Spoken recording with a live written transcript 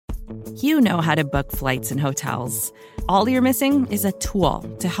You know how to book flights and hotels. All you're missing is a tool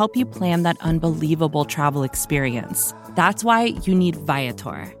to help you plan that unbelievable travel experience. That's why you need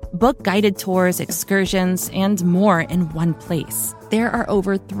Viator. Book guided tours, excursions, and more in one place. There are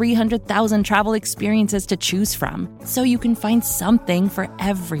over 300,000 travel experiences to choose from, so you can find something for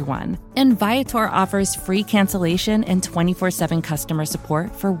everyone. And Viator offers free cancellation and 24/7 customer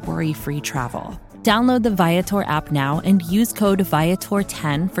support for worry-free travel. Download the Viator app now and use code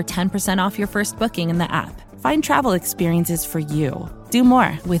Viator10 for 10% off your first booking in the app. Find travel experiences for you. Do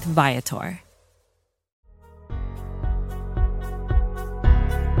more with Viator.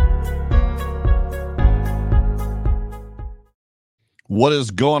 What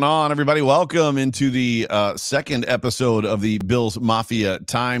is going on, everybody? Welcome into the second episode of the Bills Mafia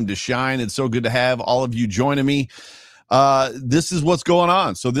Time to Shine. It's so good to have all of you joining me. This is what's going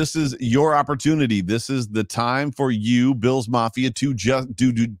on. So this is your opportunity. This is the time for you, Bills Mafia, to just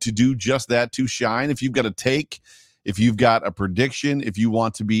do just that, to shine. If you've got a take, if you've got a prediction, if you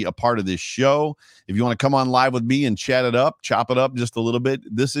want to be a part of this show, if you want to come on live with me and chat it up, chop it up just a little bit,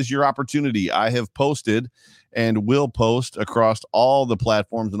 this is your opportunity. I have posted and will post across all the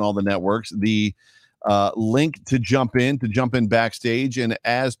platforms and all the networks the link to jump in backstage. And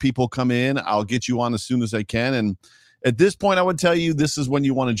as people come in, I'll get you on as soon as I can. And at this point, I would tell you this is when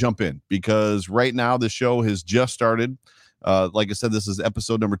you want to jump in, because right now the show has just started. Like I said, this is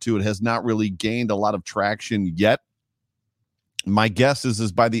episode number 2. It has not really gained a lot of traction yet. My guess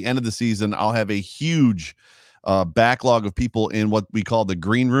is by the end of the season, I'll have a huge backlog of people in what we call the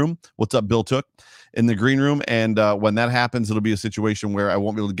green room. What's up, Bill Took? In the green room. And when that happens, it'll be a situation where I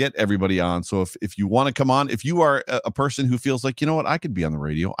won't be able to get everybody on. So if you want to come on, if you are a person who feels like, you know what, I could be on the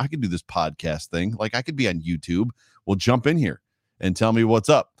radio, I could do this podcast thing, like I could be on YouTube, well, jump in here and tell me what's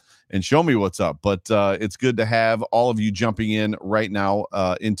up and show me what's up. But it's good to have all of you jumping in right now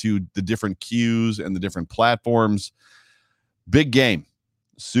into the different queues and the different platforms. Big game.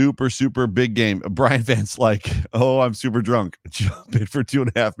 Super big game. Brian Vance like, oh, I'm super drunk. Jump in for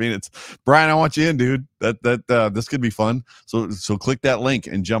 2.5 minutes. Brian, I want you in, dude. This could be fun. So click that link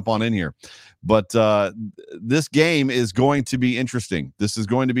and jump on in here. But this game is going to be interesting. This is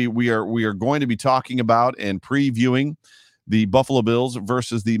going to be, we are going to be talking about and previewing the Buffalo Bills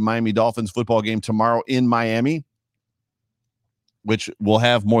versus the Miami Dolphins football game tomorrow in Miami, which will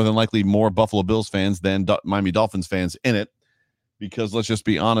have more than likely more Buffalo Bills fans than Miami Dolphins fans in it. Because let's just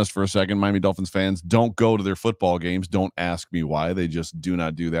be honest for a second, Miami Dolphins fans don't go to their football games. Don't ask me why. They just do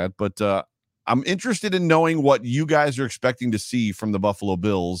not do that. But I'm interested in knowing what you guys are expecting to see from the Buffalo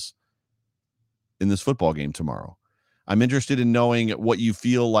Bills in this football game tomorrow. I'm interested in knowing what you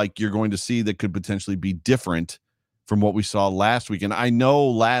feel like you're going to see that could potentially be different from what we saw last week. And I know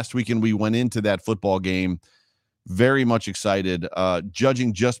last weekend we went into that football game very much excited,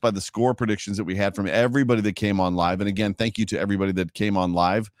 judging just by the score predictions that we had from everybody that came on live. And again, thank you to everybody that came on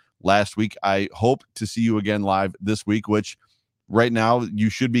live last week. I hope to see you again live this week, which right now you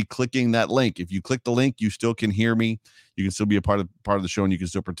should be clicking that link. If you click the link, you still can hear me. You can still be a part of the show and you can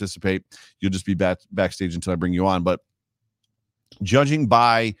still participate. You'll just be backstage until I bring you on. But judging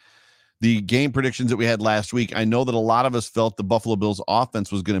by the game predictions that we had last week, I know that a lot of us felt the Buffalo Bills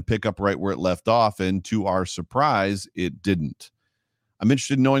offense was going to pick up right where it left off, and to our surprise, it didn't. I'm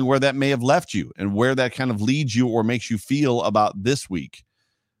interested in knowing where that may have left you and where that kind of leads you or makes you feel about this week.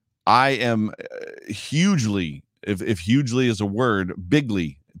 I am hugely, if hugely is a word,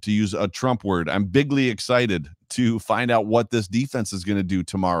 bigly, to use a Trump word, I'm bigly excited to find out what this defense is going to do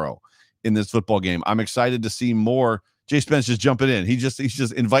tomorrow in this football game. I'm excited to see more. Jay Spence just jumping in. He's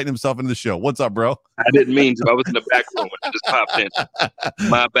just inviting himself into the show. What's up, bro? I didn't mean to. I was in the back room and I just popped in.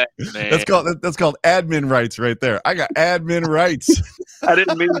 My bad, man. That's called admin rights right there. I got admin rights. I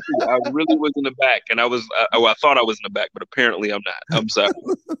didn't mean to. I really was in the back, and I thought I was in the back, but apparently I'm not. I'm sorry.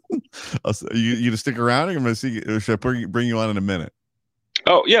 You gonna stick around? I'm gonna see. Should I bring you on in a minute?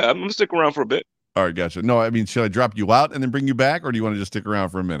 Oh yeah, I'm gonna stick around for a bit. All right, gotcha. No, I mean, should I drop you out and then bring you back, or do you want to just stick around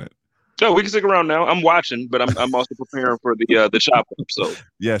for a minute? No, we can stick around now. I'm watching, but I'm also preparing for the chop up. So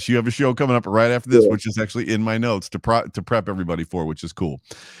yes, you have a show coming up right after this, which is actually in my notes to prep everybody for, which is cool.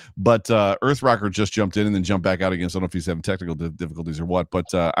 But Earth Rocker just jumped in and then jumped back out again. So I don't know if he's having technical difficulties or what. But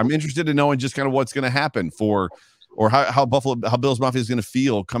I'm interested in knowing just kind of what's going to happen or how Bills Mafia is going to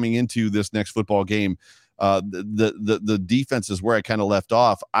feel coming into this next football game. The defense is where I kind of left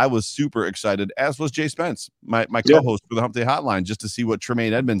off. I was super excited, as was Jay Spence, my co-host for the Hump Day Hotline, just to see what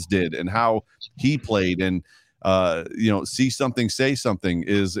Tremaine Edmonds did and how he played. And see something, say something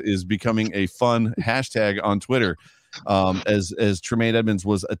is becoming a fun hashtag on Twitter. As Tremaine Edmonds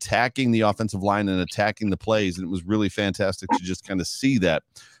was attacking the offensive line and attacking the plays, and it was really fantastic to just kind of see that.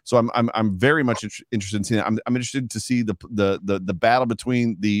 So I'm very much interested in seeing that. I'm interested to see the battle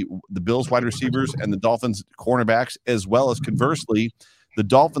between the Bills wide receivers and the Dolphins cornerbacks, as well as conversely the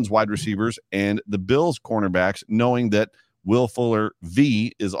Dolphins wide receivers and the Bills cornerbacks, knowing that Will Fuller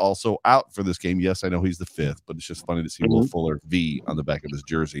V is also out for this game. Yes, I know he's the fifth, but it's just funny to see Will Fuller V on the back of his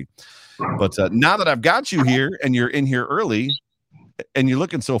jersey. But now that I've got you here and you're in here early and you're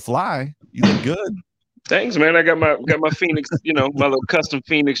looking so fly, you look good. Thanks, man. I got my Phoenix, my little custom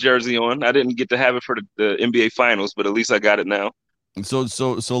Phoenix jersey on. I didn't get to have it for the NBA Finals, but at least I got it now. So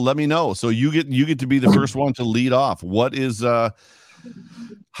let me know. So you get to be the first one to lead off. What is hot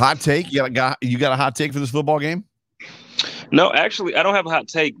take? You got a hot take for this football game? No, actually, I don't have a hot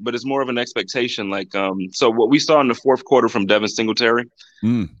take, but it's more of an expectation. So what we saw in the fourth quarter from Devin Singletary,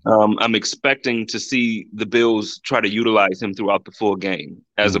 I'm expecting to see the Bills try to utilize him throughout the full game,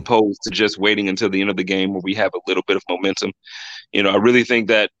 as opposed to just waiting until the end of the game where we have a little bit of momentum. I really think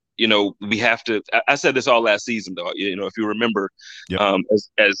that, we have to. I said this all last season, though. If you remember,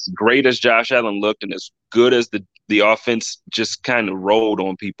 as great as Josh Allen looked and as good as the offense just kind of rolled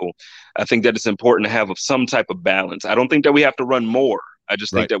on people, I think that it's important to have some type of balance. I don't think that we have to run more. I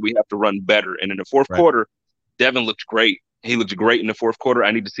just think that we have to run better. And in the fourth quarter, Devin looked great. He looked great in the fourth quarter.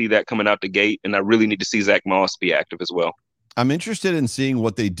 I need to see that coming out the gate, and I really need to see Zach Moss be active as well. I'm interested in seeing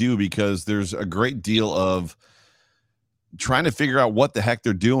what they do because there's a great deal of trying to figure out what the heck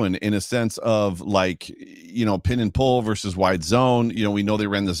they're doing in a sense of pin and pull versus wide zone. We know they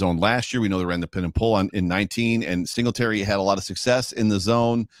ran the zone last year. We know they ran the pin and pull in 19, and Singletary had a lot of success in the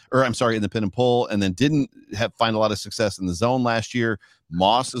zone, in the pin and pull, and then didn't find a lot of success in the zone last year.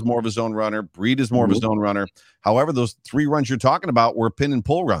 Moss is more of a zone runner. Breed is more of a zone runner. However, those 3 runs you're talking about were pin and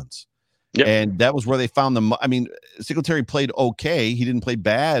pull runs. Yep. And that was where they found them. I mean, Singletary played okay. He didn't play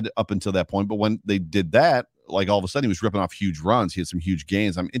bad up until that point, but when they did that, all of a sudden he was ripping off huge runs. He had some huge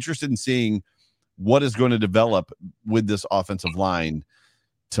gains. I'm interested in seeing what is going to develop with this offensive line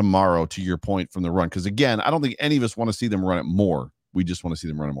tomorrow, to your point from the run. Because again, I don't think any of us want to see them run it more. We just want to see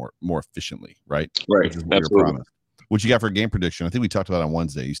them run it more efficiently, right? Right. Which is what you're promised. What you got for a game prediction? I think we talked about it on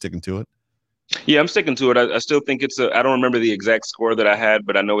Wednesday. You sticking to it? Yeah, I'm sticking to it. I still think I don't remember the exact score that I had,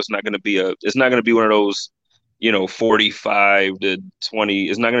 but I know it's not going to be one of those 45-20.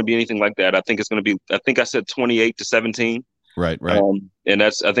 It's not going to be anything like that. I think it's going to be. I think I said 28-17. Right. And I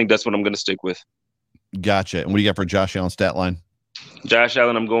think that's what I'm going to stick with. Gotcha. And what do you got for Josh Allen stat line? Josh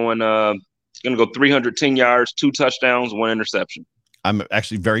Allen, I'm going to go 310 yards, 2 touchdowns, 1 interception. I'm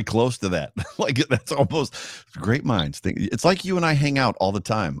actually very close to that. That's almost great minds. It's like you and I hang out all the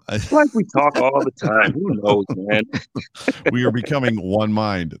time. It's like we talk all the time. Who knows, man? We are becoming one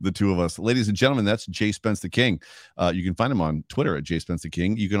mind, the two of us. Ladies and gentlemen, that's Jay Spence the King. You can find him on Twitter at Jay Spence the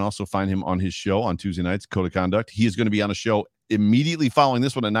King. You can also find him on his show on Tuesday nights, Code of Conduct. He is going to be on a show immediately following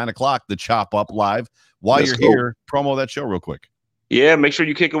this one at 9:00, the Chop Up Live. While you're here, promo that show real quick. Yeah, make sure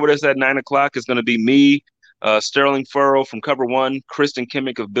you kick it with us at 9:00. It's going to be me, Sterling Furrow from Cover One, Kristen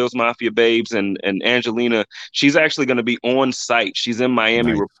Kimmick of Bills Mafia Babes, and Angelina. She's actually going to be on site. She's in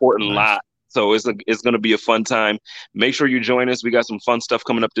Miami reporting live. So it's going to be a fun time. Make sure you join us. We got some fun stuff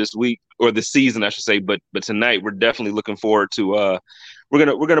coming up this week, or this season, I should say. But tonight, we're definitely looking forward to. We're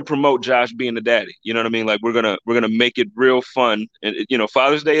gonna promote Josh being the daddy. You know what I mean? We're gonna make it real fun. And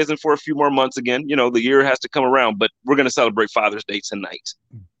Father's Day isn't for a few more months again. The year has to come around, but we're gonna celebrate Father's Day tonight.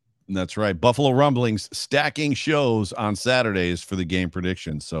 That's right. Buffalo Rumblings stacking shows on Saturdays for the game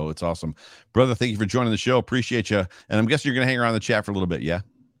predictions. So it's awesome. Brother, thank you for joining the show. Appreciate you. And I'm guessing you're going to hang around the chat for a little bit. Yeah?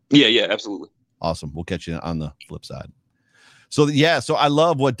 Yeah, absolutely. Awesome. We'll catch you on the flip side. So I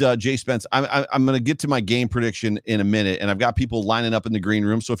love what Jay Spence. I'm going to get to my game prediction in a minute, and I've got people lining up in the green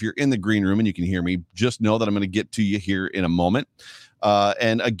room. So if you're in the green room and you can hear me, just know that I'm going to get to you here in a moment.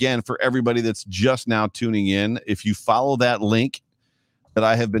 And again, for everybody that's just now tuning in, if you follow that link that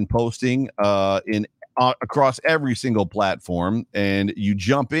I have been posting across every single platform, and you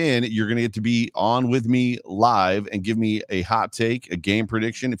jump in, you're going to get to be on with me live and give me a hot take, a game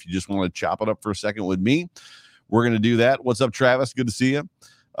prediction. If you just want to chop it up for a second with me, we're going to do that. What's up, Travis? Good to see you.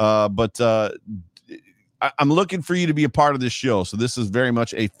 I'm looking for you to be a part of this show. So this is very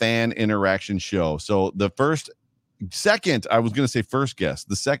much a fan interaction show. So the first guest,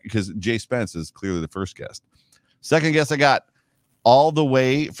 the second, because Jay Spence is clearly the first guest. Second guest I got all the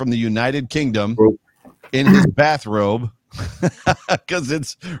way from the United Kingdom in his bathrobe because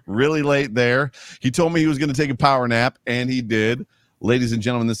it's really late there. He told me he was going to take a power nap, and he did. Ladies and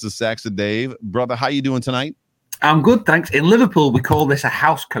gentlemen, this is Saxa Dave. Brother, how you doing tonight? I'm good, thanks. In Liverpool, we call this a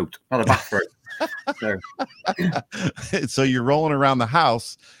house coat, not a bathrobe. So you're rolling around the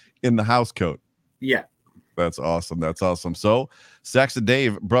house in the house coat. Yeah. That's awesome. That's awesome. So, Saxon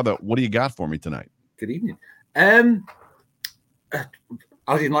Dave, brother, what do you got for me tonight? Good evening. As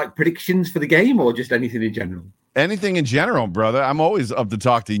in like predictions for the game or just anything in general? Anything in general, brother. I'm always up to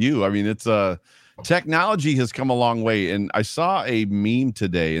talk to you. I mean, it's technology has come a long way. And I saw a meme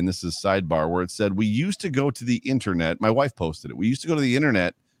today, and this is sidebar, where it said, we used to go to the internet. My wife posted it. We used to go to the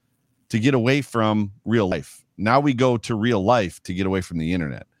internet to get away from real life. Now we go to real life to get away from the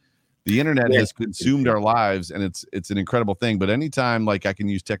internet. The internet has consumed our lives, and it's an incredible thing. But anytime like I can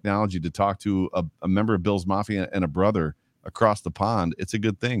use technology to talk to a member of Bill's Mafia and a brother across the pond, it's a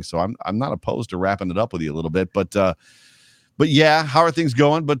good thing. So I'm not opposed to wrapping it up with you a little bit. But yeah, how are things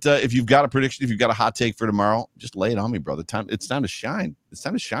going? But if you've got a prediction, if you've got a hot take for tomorrow, just lay it on me, brother. It's time to shine. It's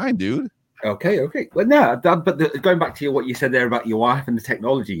time to shine, dude. Okay. Well, no, going back to what you said there about your wife and the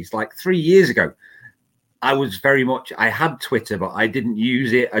technology, it's like 3 years ago. I had Twitter, but I didn't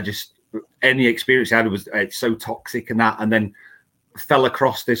use it. Any experience I had was it's so toxic and that, and then fell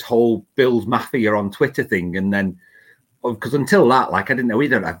across this whole Bill's Mafia on Twitter thing. And then, because until that, like, I didn't know, we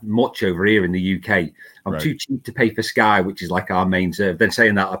don't have much over here in the UK. I'm too cheap to pay for Sky, which is like our main serve. Then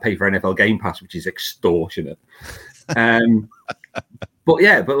saying that, I pay for NFL Game Pass, which is extortionate. But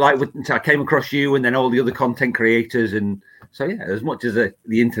like, I came across you and then all the other content creators. And so, yeah, as much as the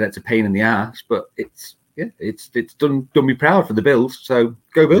internet's a pain in the ass, but it's done me proud for the Bills. So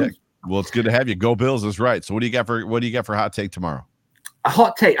go Bills. Yeah. Well, it's good to have you. Go Bills is right. So what do you got for hot take tomorrow? A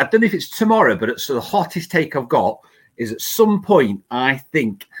hot take. I don't know if it's tomorrow, but the hottest take I've got is at some point I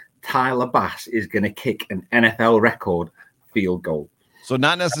think Tyler Bass is going to kick an NFL record field goal. So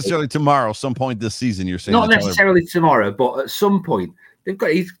not necessarily tomorrow, some point this season, you're saying? Not necessarily tomorrow, but at some point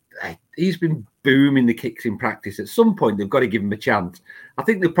he's been booming the kicks in practice. At some point they've got to give him a chance. I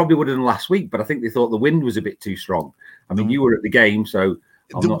think they probably would have done last week, but I think they thought the wind was a bit too strong. I mean, you were at the game, so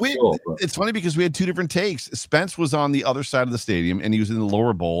I'm not sure. It's funny because we had two different takes. Spence was on the other side of the stadium, and he was in the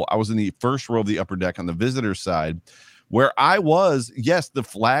lower bowl. I was in the first row of the upper deck on the visitor side, where I was. Yes, the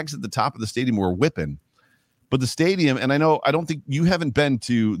flags at the top of the stadium were whipping, but the stadium, and I don't think you haven't been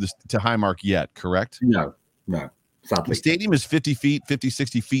to Highmark yet, correct? No. Sadly. The stadium is 50 feet, 50,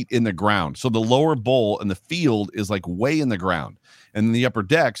 60 feet in the ground. So the lower bowl and the field is like way in the ground, and the upper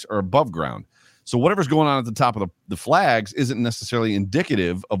decks are above ground. So whatever's going on at the top of the flags isn't necessarily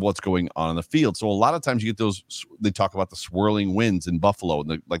indicative of what's going on in the field. So a lot of times you get those, they talk about the swirling winds in Buffalo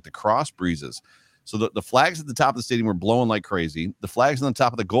and the cross breezes. So the flags at the top of the stadium were blowing like crazy. The flags on the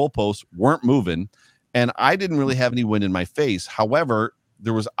top of the goalposts weren't moving, and I didn't really have any wind in my face. However,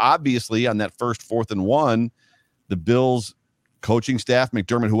 there was obviously on that first 4th and 1, the Bills coaching staff,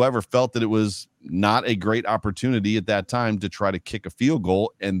 McDermott, whoever, felt that it was not a great opportunity at that time to try to kick a field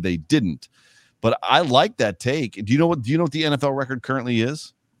goal, and they didn't. But I like that take. Do you know what the NFL record currently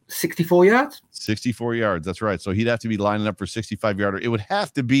is? 64 yards? 64 yards. That's right. So he'd have to be lining up for 65-yarder. It would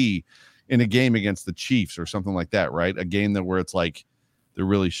have to be in a game against the Chiefs or something like that, right? A game where it's like they're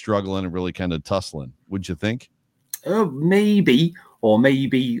really struggling and really kind of tussling. Would you think? Maybe, or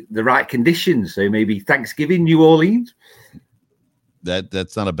maybe the right conditions. So maybe Thanksgiving, New Orleans.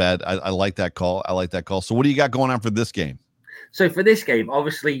 That's not a bad. I like that call. So what do you got going on for this game? So for this game,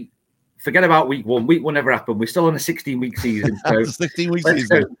 obviously, forget about week one. Week one never happened. We're still on a 16-week season. So 16-week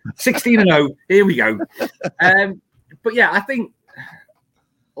season. 16-0. Here we go. But yeah, I think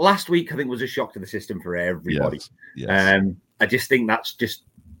last week was a shock to the system for everybody. Yes. I just think that's just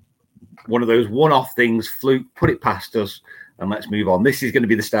one of those one-off things. Fluke, put it past us, and let's move on. This is going to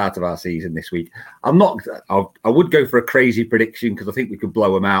be the start of our season this week. I would go for a crazy prediction because I think we could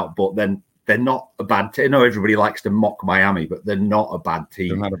blow them out, but then they're not a bad team. I know everybody likes to mock Miami, but they're not a bad team.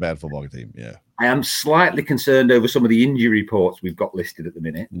 They're not a bad football team, yeah. I am slightly concerned over some of the injury reports we've got listed at the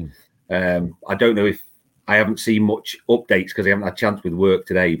minute. I don't know if I haven't seen much updates because I haven't had a chance with work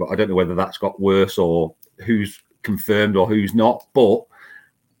today, but I don't know whether that's got worse or who's confirmed or who's not. But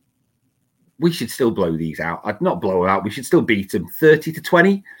we should still blow these out. I'd not blow them out. We should still beat them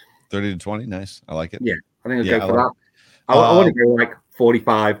 30-20. 30-20, nice. I like it. Yeah, I think I'll go for that. I want to go like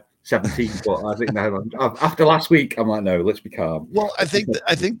 45-17, but I think no, after last week, I'm like, no, let's be calm. Well, I think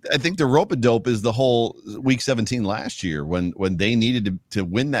the rope-a-dope is the whole week 17 last year when they needed to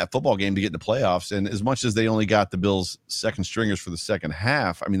win that football game to get in the playoffs. And as much as they only got the Bills' second stringers for the second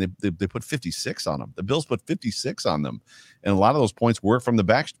half, I mean, they put 56 on them. The Bills put 56 on them, and a lot of those points were from the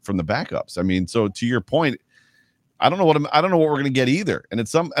backups. I mean, so to your point, I don't know what we're going to get either. And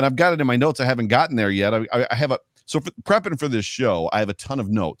I've got it in my notes. I haven't gotten there yet. I have So for prepping for this show, I have a ton of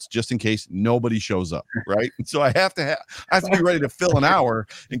notes just in case nobody shows up, right? So I have to be ready to fill an hour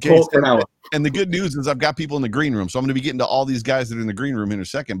in case. And the good news is I've got people in the green room, so I'm going to be getting to all these guys that are in the green room in a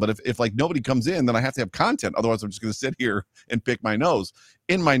second. But if like nobody comes in, then I have to have content. Otherwise, I'm just going to sit here and pick my nose.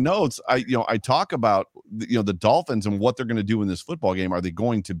 In my notes, I talk about the Dolphins and what they're going to do in this football game. Are they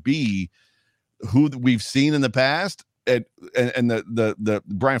going to be who we've seen in the past? And the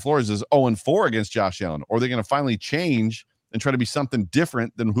Brian Flores is 0-4 against Josh Allen, or they're going to finally change and try to be something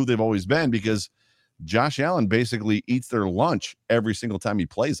different than who they've always been, because Josh Allen basically eats their lunch every single time he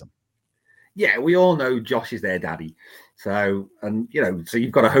plays them. Yeah, we all know Josh is their daddy. So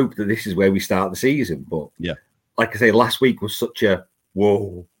you've got to hope that this is where we start the season. But yeah, like I say, last week was such a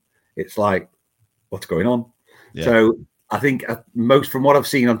whoa. It's like, what's going on? Yeah. So I think from what I've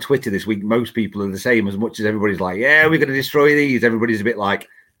seen on Twitter this week, most people are the same. As much as everybody's like, yeah, we're going to destroy these, everybody's a bit like,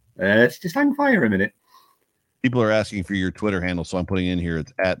 let's just hang fire a minute. People are asking for your Twitter handle, so I'm putting in here,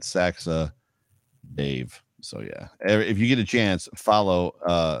 it's at Saxa Dave. So yeah, if you get a chance, follow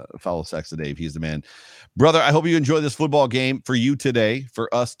Saxa Dave. He's the man. Brother, I hope you enjoy this football game for you today, for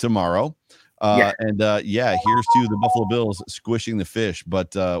us tomorrow. Here's to the Buffalo Bills squishing the fish.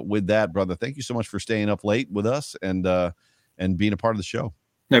 But with that, brother, thank you so much for staying up late with us and being a part of the show.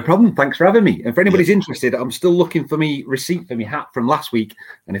 No problem. Thanks for having me. And for anybody's interested, I'm still looking for me receipt for me hat from last week.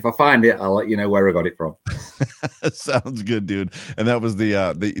 And if I find it, I'll let you know where I got it from. Sounds good, dude. And that was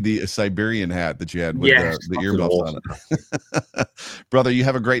the Siberian hat that you had with the earmuffs on it. Brother, you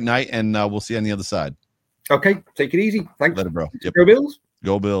have a great night, and we'll see you on the other side. Okay. Take it easy. Thanks. Let it, bro. Yep. Go Bills.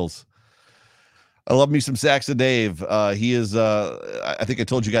 Go Bills. I love me some Saxa Dave. He is, I think I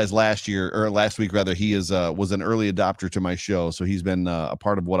told you guys last week, he was an early adopter to my show. So he's been a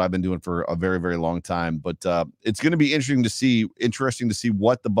part of what I've been doing for a very, very long time. But it's going to be interesting to see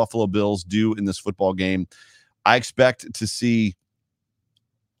what the Buffalo Bills do in this football game. I expect to see,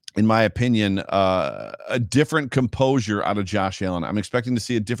 in my opinion, a different composure out of Josh Allen. I'm expecting to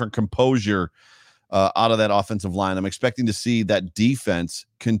see a different composure out of that offensive line. I'm expecting to see that defense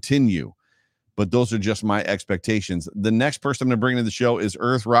continue. But those are just my expectations. The next person I'm going to bring into the show is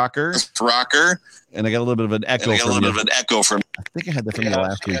Earth Rocker. And I got a little bit of an echo from I think I had that from you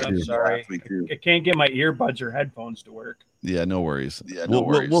last week, too. I'm sorry. I can't get my earbuds or headphones to work. Yeah, no worries.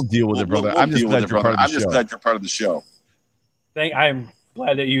 We'll deal with it, brother. I'm just glad you're part of the show. I'm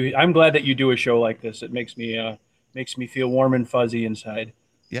glad that you do a show like this. It makes me feel warm and fuzzy inside.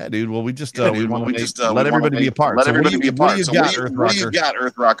 Yeah, dude. Well, we just want to let everybody be a part. What do you got,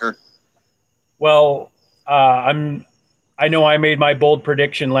 Earth Rocker? Well, I know I made my bold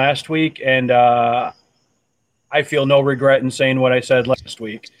prediction last week, and I feel no regret in saying what I said last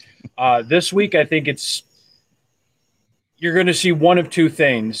week. This week, I think you're going to see one of two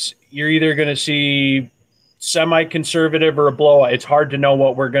things. You're either going to see semi-conservative or a blowout. It's hard to know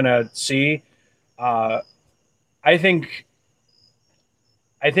what we're going to see. I think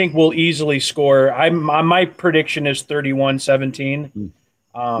we'll easily score. My prediction is 31-17.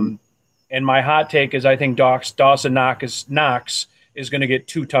 And my hot take is I think Dawson Knox is going to get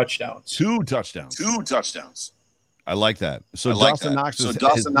 2 touchdowns. 2 touchdowns. I like that. So Dawson Knox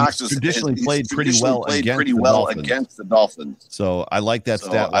has traditionally played pretty well against the Dolphins. So I like that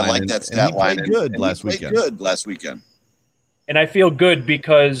stat line. He played good last weekend. And I feel good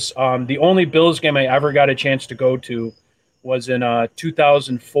because the only Bills game I ever got a chance to go to was in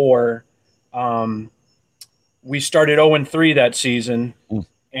 2004. We started 0-3 that season.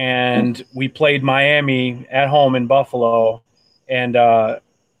 And we played Miami at home in Buffalo, and I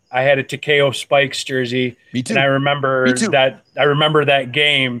had a Takeo Spikes jersey. Me too. And I remember that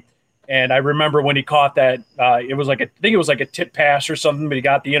game, and I remember when he caught that. It was like I think it was like a tip pass or something, but he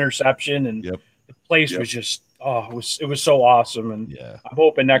got the interception, and the place was just it was so awesome. And I'm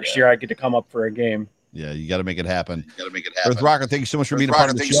hoping next year I get to come up for a game. Yeah, you got to make it happen. Earth Rocker, thank you so much for being a part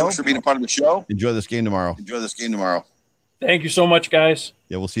of the show. Enjoy this game tomorrow. Thank you so much, guys.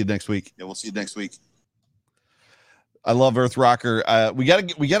 Yeah, we'll see you next week. I love Earth Rocker. We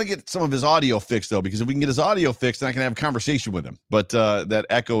gotta get some of his audio fixed though, because if we can get his audio fixed, then I can have a conversation with him. But that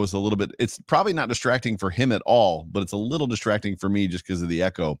echo is a little bit. It's probably not distracting for him at all, but it's a little distracting for me just because of the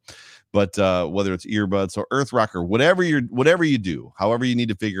echo. But whether it's earbuds or Earth Rocker, whatever you do, however you need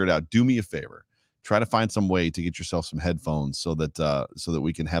to figure it out, do me a favor. Try to find some way to get yourself some headphones so that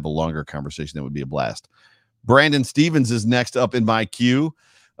we can have a longer conversation. That would be a blast. Brandon Stevens is next up in my queue.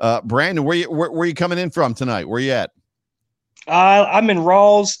 Brandon, where you coming in from tonight? Where you at? I'm in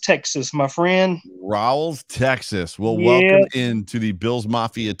Rawls, Texas, my friend. Rawls, Texas. Well, welcome into the Bills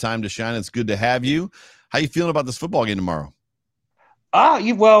Mafia Time to Shine. It's good to have you. How you feeling about this football game tomorrow?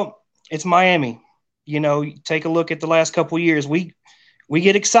 Well, it's Miami. take a look at the last couple of years. We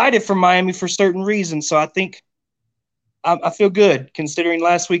get excited for Miami for certain reasons. So I think I feel good considering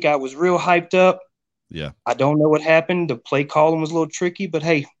last week I was real hyped up. Yeah. I don't know what happened. The play calling was a little tricky, but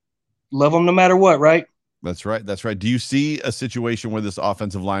hey, love them no matter what, right? That's right. That's right. Do you see a situation where this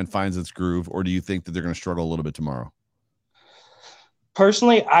offensive line finds its groove, or do you think that they're going to struggle a little bit tomorrow?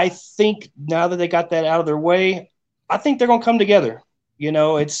 Personally, I think now that they got that out of their way, I think they're going to come together.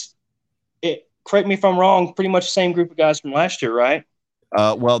 Correct me if I'm wrong, pretty much the same group of guys from last year, right?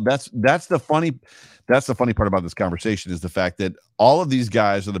 Well, that's the funny part about this conversation is the fact that all of these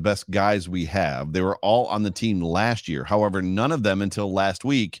guys are the best guys we have. They were all on the team last year. However, none of them until last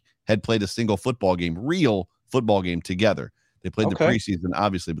week had played a single real football game together. They played the preseason,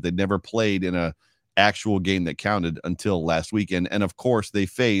 obviously, but they never played in a actual game that counted until last weekend. And of course, they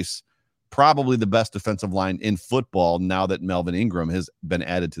face probably the best defensive line in football now that Melvin Ingram has been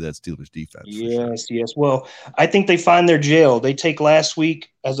added to that Steelers defense. Yes. Well, I think they find their gel. They take last week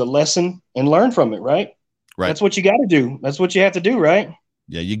as a lesson and learn from it, right? Right. That's what you got to do. That's what you have to do, right?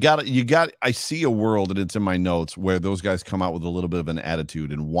 Yeah, you got I see a world, and it's in my notes, where those guys come out with a little bit of an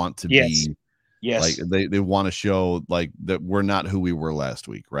attitude and want to be like they want to show like that we're not who we were last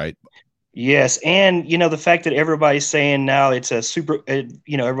week, right? Yes, and the fact that everybody's saying now it's a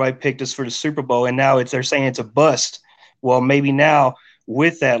everybody picked us for the Super Bowl, and now they're saying it's a bust. Well, maybe now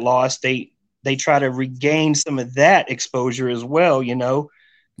with that loss, they try to regain some of that exposure as well,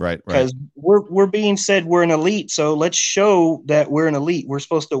 Right. Because we're being said we're an elite, so let's show that we're an elite. We're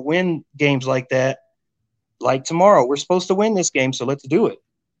supposed to win games like that, like tomorrow. We're supposed to win this game, so let's do it.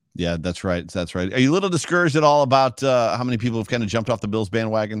 Yeah, that's right. That's right. Are you a little discouraged at all about how many people have kind of jumped off the Bills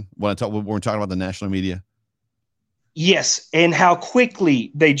bandwagon when we're talking about the national media? Yes, and how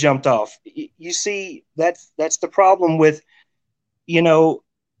quickly they jumped off. You see, that's the problem with,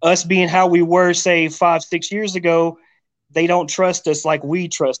 us being how we were, say, 5-6 years ago. They don't trust us like we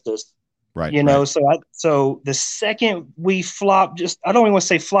trust us. Right. So the second we flop, I don't even want to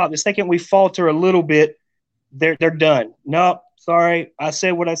say flop. The second we falter a little bit, they're done. Nope. Sorry, I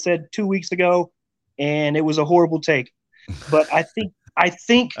said what I said 2 weeks ago, and it was a horrible take. But I think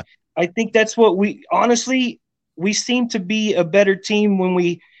that's what we seem to be a better team when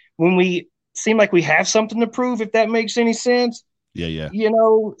we seem like we have something to prove. If that makes any sense. Yeah.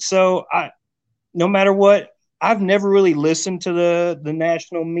 So no matter what, I've never really listened to the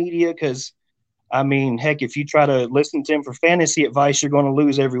national media because, I mean, heck, if you try to listen to them for fantasy advice, you're going to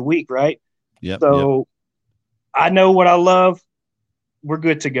lose every week, right? Yeah. So I know what I love. We're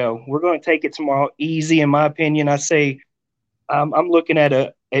good to go. We're going to take it tomorrow easy, in my opinion. I say I'm looking at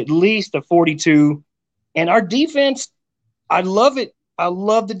at least a 42. And our defense, I love it. I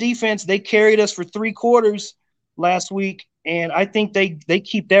love the defense. They carried us for 3 quarters last week, and I think they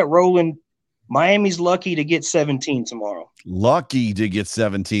keep that rolling. Miami's lucky to get 17 tomorrow. Lucky to get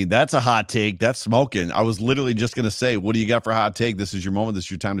 17. That's a hot take. That's smoking. I was literally just going to say, what do you got for a hot take? This is your moment. This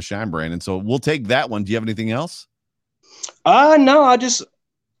is your time to shine, Brandon. So we'll take that one. Do you have anything else? No,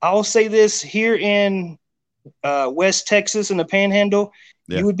 I'll say this here in West Texas in the Panhandle.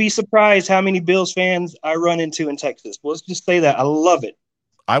 Yeah. You would be surprised how many Bills fans I run into in Texas. Well, let's just say that. I love it.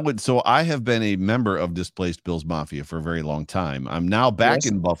 So I have been a member of Displaced Bills Mafia for a very long time. I'm now back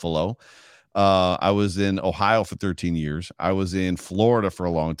in Buffalo. I was in Ohio for 13 years. I was in Florida for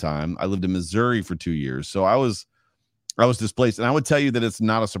a long time. I lived in Missouri for 2 years. So I was displaced. And I would tell you that it's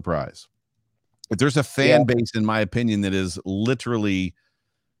not a surprise. If there's a fan base, in my opinion, that is literally,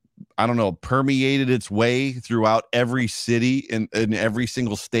 I don't know, permeated its way throughout every city in every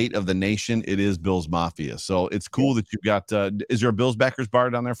single state of the nation, it is Bills Mafia. So it's cool that you've got, is there a Bills backers bar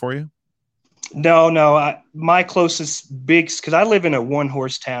down there for you? No. My closest because I live in a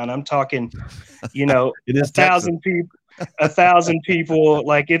 1-horse town. I'm talking, it is 1,000 people, 1,000 people.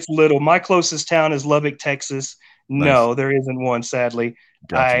 Like, it's little. My closest town is Lubbock, Texas. Nice. No, there isn't one, sadly.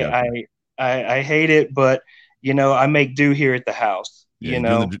 Gotcha. I hate it, but I make do here at the house. Doing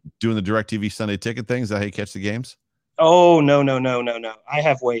the DirecTV Sunday ticket things. Is that how you catch the games? Oh, no. I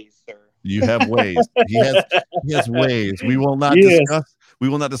have ways, sir. You have ways. He has ways. We will not discuss. We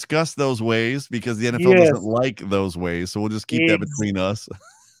will not discuss those ways because the NFL doesn't like those ways. So we'll just keep that between us.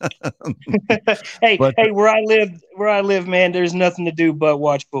 Hey, where I live, man, there's nothing to do but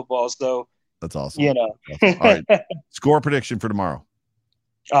watch football. So that's awesome. All right. Score prediction for tomorrow.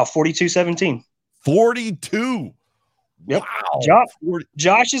 42-17. 42. Yep. Wow.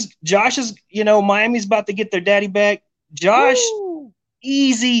 Josh is, Miami's about to get their daddy back. Josh,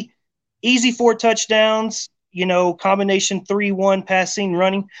 easy 4 touchdowns, combination 3-1 passing,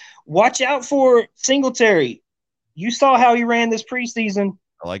 running. Watch out for Singletary. You saw how he ran this preseason.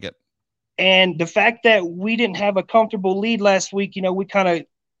 I like it. And the fact that we didn't have a comfortable lead last week, we kind of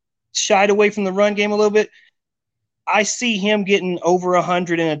shied away from the run game a little bit. I see him getting over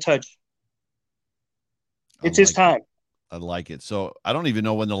 100 and a touch. It's his time. I like it. So I don't even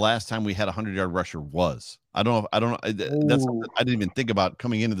know when the last time we had a 100-yard rusher was. I don't know. That's something I didn't even think about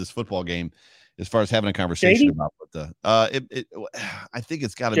coming into this football game as far as having a conversation about. But I think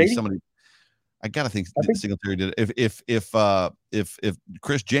it's got to be somebody. I got to think Singletary did it. If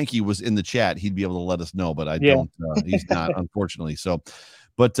Chris Jenke was in the chat, he'd be able to let us know, but I don't. He's not, unfortunately. So,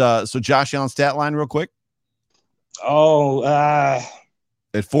 but so Josh Allen stat line real quick. Oh,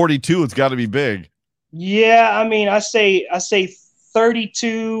 at 42, it's got to be big. Yeah, I mean, I say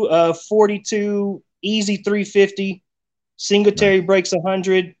 32, 42, easy 350. Singletary breaks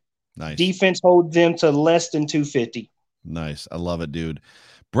 100. Nice. Defense holds them to less than 250. Nice. I love it, dude.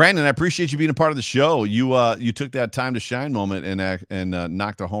 Brandon, I appreciate you being a part of the show. You took that time to shine moment and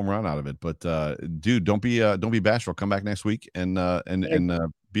knocked a home run out of it. But dude, don't be bashful. Come back next week and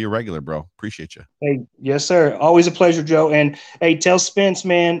be a regular, bro. Appreciate you. Hey, yes, sir. Always a pleasure, Joe. And hey, tell Spence,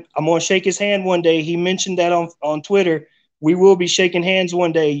 man, I'm gonna shake his hand one day. He mentioned that on Twitter. We will be shaking hands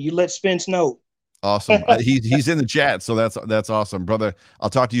one day. You let Spence know. Awesome. He's in the chat, so that's awesome, brother. I'll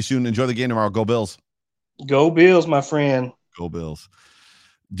talk to you soon. Enjoy the game tomorrow. Go Bills. Go Bills, my friend. Go Bills.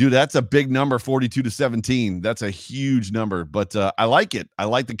 Dude, that's a big number, 42-17. That's a huge number, but I like it. I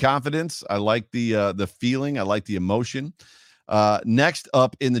like the confidence. I like the feeling. I like the emotion. Next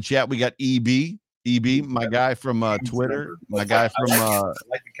up in the chat, we got EB. EB, my guy from Twitter. My guy from. I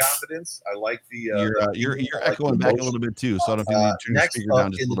like the confidence. I like the. You're echoing back a little bit too, so I don't know if you need to turn your speaker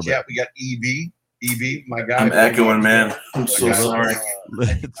down just a little bit. We got EB. EB, my guy. I'm echoing, man. I'm so sorry.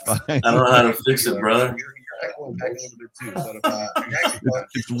 It's fine. I don't know how to fix it, brother.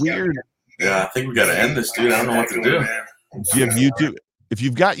 It's weird. Yeah, I think we got to end this, dude. I don't know what to do. Do you have YouTube? If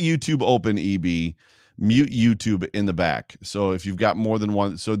you've got YouTube open, EB, mute YouTube in the back. So if you've got more than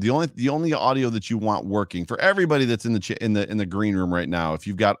one, so the only audio that you want working for everybody that's in the green room right now, if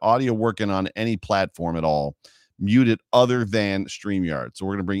you've got audio working on any platform at all, mute it other than StreamYard. So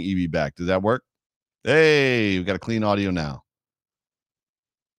we're gonna bring EB back. Does that work? Hey, we've got a clean audio now.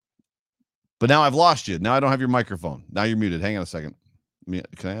 But now I've lost you. Now I don't have your microphone. Now you're muted. Hang on a second. Can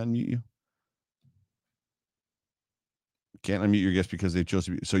I unmute you? Can't unmute your guest because they chose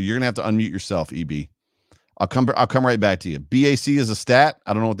to be. So you're gonna have to unmute yourself, EB. I'll come right back to you. BAC is a stat.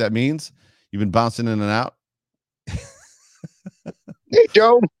 I don't know what that means. You've been bouncing in and out. Hey,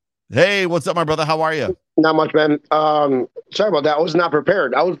 Joe. Hey, what's up, my brother? How are you? Not much, man. Sorry about that. I was not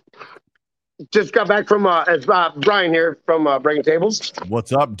prepared. I was just got back from it's Brian here from Breaking Tables.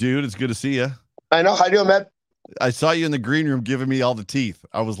 What's up, dude? It's good to see you. I know. How you doing, man? I saw you in the green room giving me all the teeth.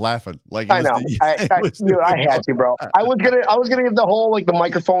 I was laughing. I know. I had to, bro. I was gonna give the whole the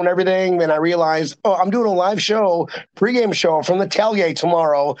microphone and everything, and I realized, I'm doing a live show, pregame show from the tailgate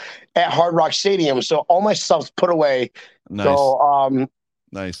tomorrow at Hard Rock Stadium. So all my stuff's put away. Nice. So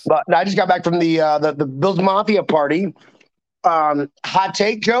nice. But I just got back from the Bills Mafia party. Hot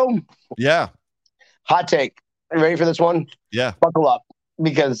take, Joe. Yeah. Hot take. Are you ready for this one? Yeah. Buckle up,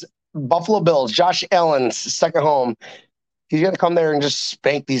 because Buffalo Bills, Josh Allen's second home, he's going to come there and just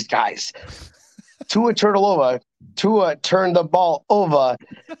spank these guys. Tua turned the ball over.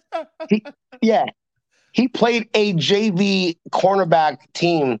 He played a JV cornerback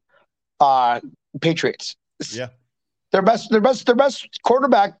team, Patriots. Yeah. Their best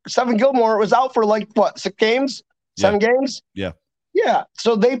quarterback, Stephen Gilmore, was out for 6 games? 7 games? Yeah. Yeah,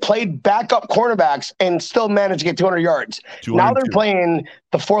 so they played backup cornerbacks and still managed to get 200 yards. Now they're playing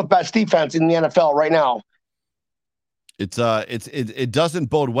the 4th best defense in the NFL right now. It doesn't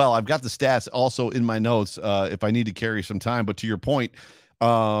bode well. I've got the stats also in my notes if I need to carry some time. But to your point,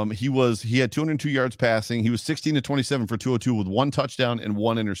 he had 202 yards passing. He was 16-27 for 202 with 1 touchdown and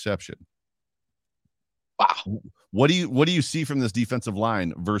 1 interception. Wow. What do you see from this defensive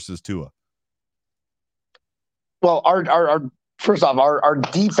line versus Tua? Well, first off, our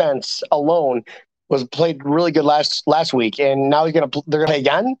defense alone was played really good last week, and now they're gonna play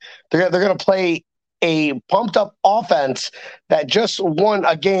again. They're gonna play a pumped up offense that just won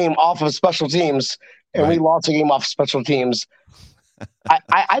a game off of special teams, and we lost a game off special teams.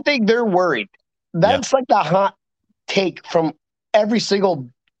 I think they're worried. That's like the hot take from every single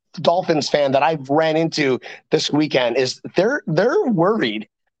Dolphins fan that I've ran into this weekend. Is they're worried.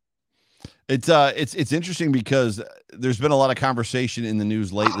 It's interesting because there's been a lot of conversation in the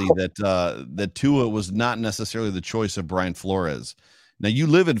news lately that Tua was not necessarily the choice of Brian Flores. Now you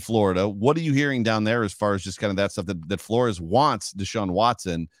live in Florida. What are you hearing down there as far as just kind of that stuff that Flores wants Deshaun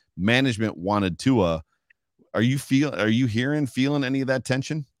Watson? Management wanted Tua. Are you feeling any of that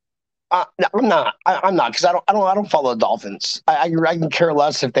tension? I'm not. I'm not because I don't follow the Dolphins. I can care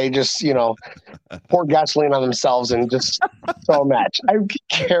less if they just pour gasoline on themselves and just throw a match. I could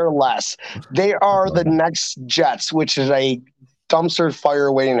care less. They are the next Jets, which is a dumpster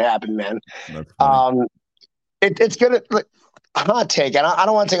fire waiting to happen, man. That's funny. It's gonna hot take, and I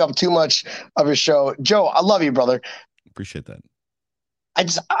don't want to take up too much of your show, Joe. I love you, brother. Appreciate that. I'm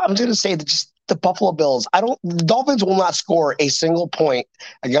just gonna say that just the Buffalo Bills. The Dolphins will not score a single point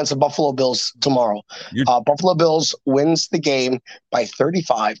against the Buffalo Bills tomorrow. Buffalo Bills wins the game by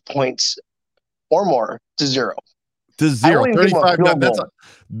 35 points or more to 0. To 0. 35.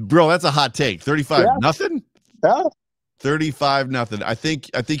 That's a hot take. 35 nothing. Yeah. 35-0. I think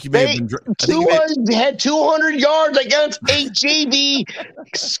you may have been. Had 200 yards against a JV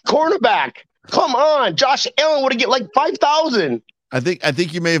cornerback. Come on, Josh Allen would have get like 5,000. I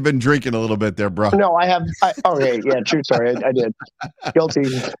think you may have been drinking a little bit there, bro. No, I have. Okay, yeah, true story. I did. Guilty.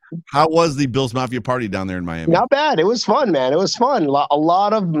 How was the Bills Mafia party down there in Miami? Not bad. It was fun, man. It was fun. A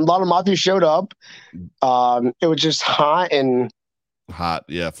lot of Mafia showed up. It was just hot.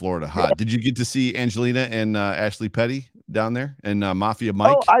 Yeah, Florida hot. Yeah. Did you get to see Angelina and Ashley Petty down there and Mafia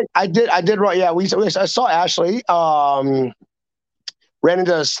Mike? Oh, I did. Yeah, I saw Ashley. Ran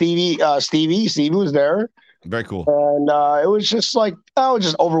into Stevie. Stevie was there. Very cool. And it was just like, I was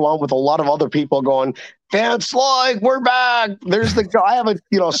just overwhelmed with a lot of other people going, Vance Lloyd, we're back. There's I have a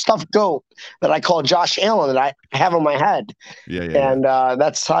stuffed goat that I call Josh Allen that I have in my head. Yeah. And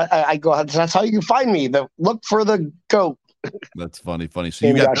that's how I go. That's how you can find me. Look for the goat. That's funny. So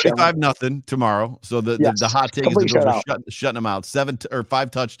you got 35-0 tomorrow. So the hot take is the Bills are shutting them out. 5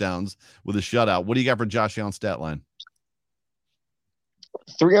 touchdowns with a shutout. What do you got for Josh Allen's stat line?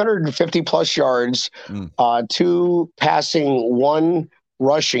 350 plus yards, 2 passing, 1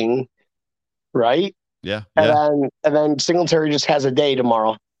 rushing, right? Yeah. And then Singletary just has a day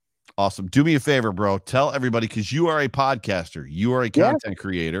tomorrow. Awesome. Do me a favor, bro. Tell everybody, because you are a podcaster, you are a content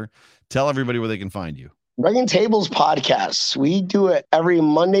creator. Tell everybody where they can find you. Breaking Tables Podcasts. We do it every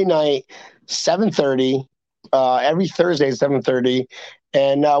Monday night, 7:30. Every Thursday, 7:30.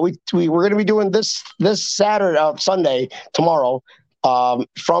 And we're going to be doing this Sunday, tomorrow.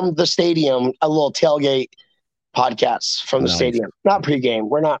 From the stadium, a little tailgate podcast from the stadium. Not pregame.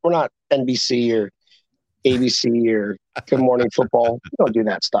 We're not NBC or ABC or Good Morning Football. We don't do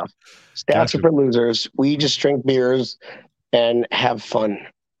that stuff. Stats are for losers. We just drink beers and have fun.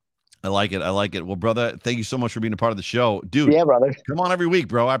 I like it. Well, brother, thank you so much for being a part of the show, dude. Yeah, brother. Come on every week,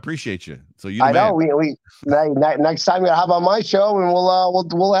 bro. I appreciate you. So I know. We next time you hop on my show and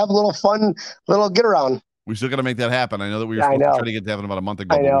we'll have a little fun, little get around. We still got to make that happen. I know that we were supposed to try to get that happen about a month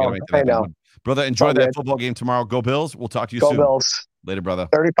ago. I know. Brother, enjoy that football game tomorrow. Go Bills. We'll talk to you soon. Go Bills. Later, brother.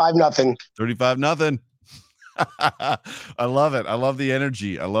 35-0. 35-0 I love it. I love the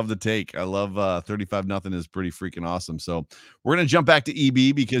energy. I love the take. I love 35-0 is pretty freaking awesome. So we're going to jump back to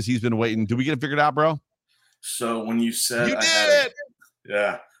EB because he's been waiting. Did we get it figured out, bro? So when you said you did it.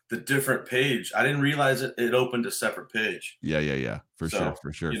 Yeah. The different page. I didn't realize it opened a separate page. Yeah. For sure.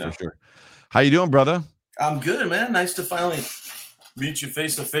 How you doing, brother? I'm good, man. Nice to finally meet you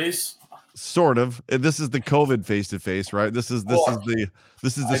face to face. Sort of. This is the COVID face to face, right? This is the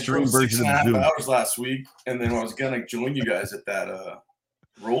stream version of Zoom. 6.5 hours last week, and then I was gonna join you guys at that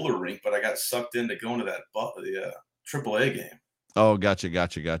roller rink, but I got sucked into going to that the AAA game. Oh, gotcha. Yeah,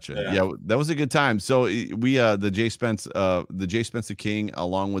 that was a good time. So we the Jay Spencer King,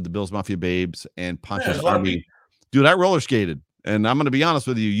 along with the Bills Mafia Babes and Poncho's Army. Dude, I roller skated. And I'm going to be honest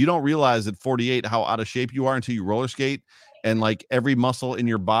with you. You don't realize at 48 how out of shape you are until you roller skate. And like every muscle in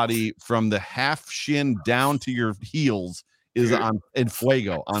your body from the half shin down to your heels is in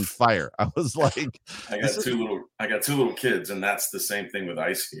fuego, on fire. I was like, I got two little kids, and that's the same thing with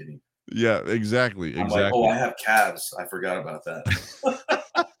ice skating. Yeah, exactly. I'm like, I have calves. I forgot about that.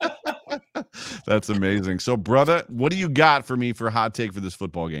 That's amazing. So, brother, what do you got for me for a hot take for this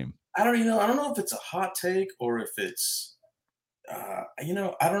football game? I don't know if it's a hot take or if it's I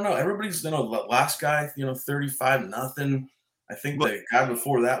don't know. Everybody's, last guy, 35-0. I think the guy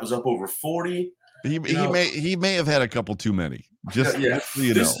before that was up over 40. He may have had a couple too many. Just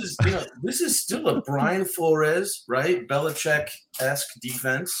this is still a Brian Flores, right? Belichick-esque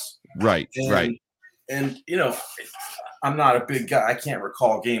defense. Right. And I'm not a big guy. I can't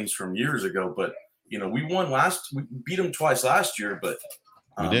recall games from years ago, but we beat them twice last year, but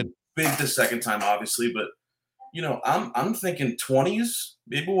we did. Big the second time, obviously, but I'm thinking 20s.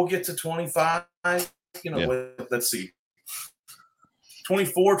 Maybe we'll get to 25. Let's see.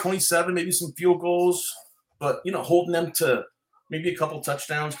 24, 27, maybe some field goals. But, holding them to maybe a couple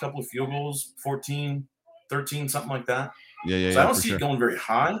touchdowns, a couple of field goals, 14, 13, something like that. Yeah. So I don't see it going very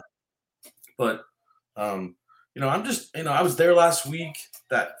high. But I'm just I was there last week.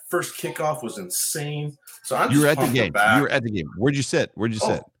 That first kickoff was insane. So I'm you were just at the game. You were at the game. Where'd you sit?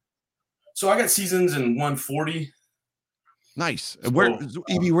 Sit? So I got seasons in 140. Nice. Where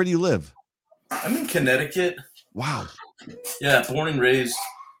do you live? I'm in Connecticut. Wow. Yeah, born and raised,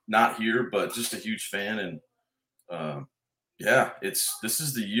 not here, but just a huge fan. And this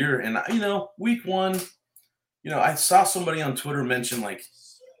is the year. And week one, I saw somebody on Twitter mention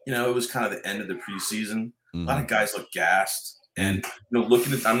it was kind of the end of the preseason. Mm-hmm. A lot of guys look gassed. And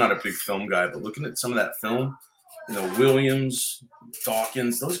looking at, I'm not a big film guy, but looking at some of that film, Williams,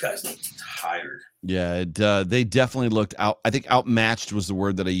 Dawkins, those guys look tired. Yeah, they definitely looked out. I think outmatched was the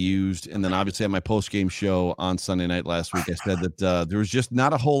word that I used. And then obviously at my post-game show on Sunday night last week, I said that there was just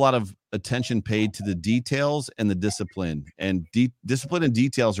not a whole lot of attention paid to the details and the discipline. And discipline and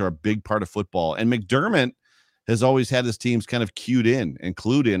details are a big part of football. And McDermott has always had his teams kind of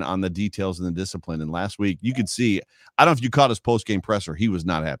clued in on the details and the discipline. And last week, you could see, I don't know if you caught his post-game presser. He was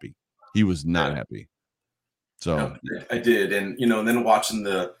not happy. He was not happy. So I did. And, then watching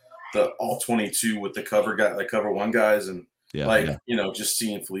the all 22 with the cover one guys and just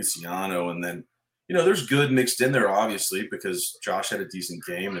seeing Feliciano. And then, there's good mixed in there, obviously, because Josh had a decent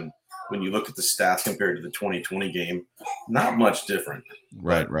game. And when you look at the stats compared to the 2020 game, not much different.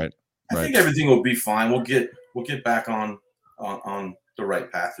 Right. I think everything will be fine. We'll get back on the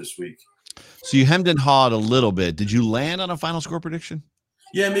right path this week. So you hemmed and hawed a little bit. Did you land on a final score prediction?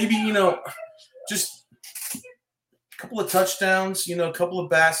 Yeah, maybe, just a couple of touchdowns, a couple of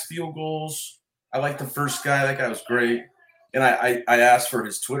Bass field goals. I like the first guy. That guy was great. And I asked for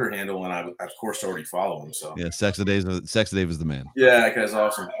his Twitter handle, and I, of course, already follow him. So yeah, Sex of Dave is the man. Yeah, that guy's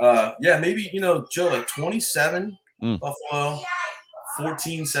awesome. Maybe, Joe, 27, Buffalo,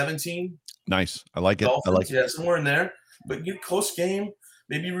 14, 17. Nice. I like it. Dolphins, yeah, somewhere in there. But close game.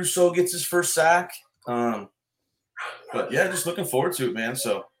 Maybe Rousseau gets his first sack. But yeah, just looking forward to it, man.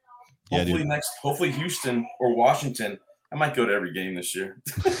 So hopefully Houston or Washington. I might go to every game this year.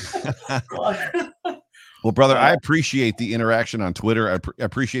 Well, brother, I appreciate the interaction on Twitter. I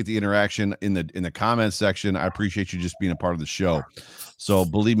appreciate the interaction in the comments section. I appreciate you just being a part of the show. So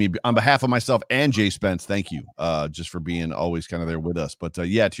believe me, on behalf of myself and Jay Spence, thank you just for being always kind of there with us. But to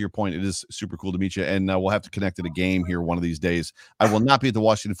your point, it is super cool to meet you. And we'll have to connect at a game here one of these days. I will not be at the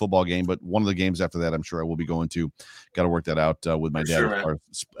Washington football game, but one of the games after that, I'm sure I will be going to. Got to work that out with my dad, as far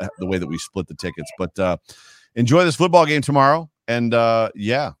as the way that we split the tickets. But enjoy this football game tomorrow. And go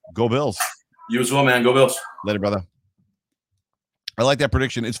Bills. You as well, man. Go Bills. Later, brother. I like that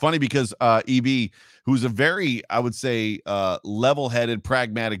prediction. It's funny because EB, who's a very, I would say, level-headed,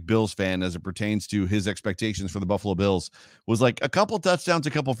 pragmatic Bills fan as it pertains to his expectations for the Buffalo Bills, was like a couple touchdowns,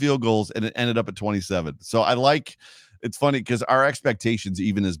 a couple field goals, and it ended up at 27. So it's funny because our expectations,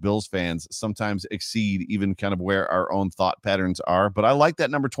 even as Bills fans, sometimes exceed even kind of where our own thought patterns are. But I like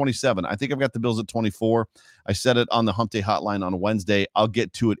that number 27. I think I've got the Bills at 24. I said it on the Hump Day Hotline on Wednesday. I'll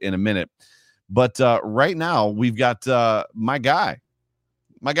get to it in a minute. But right now we've got my guy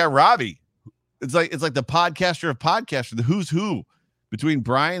Robbie. It's like the podcaster of podcasters, the who's who between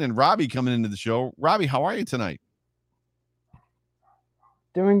Brian and Robbie coming into the show. Robbie, how are you tonight?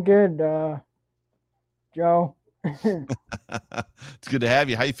 Doing good, Joe. It's good to have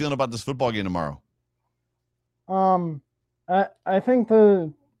you. How you feeling about this football game tomorrow? I think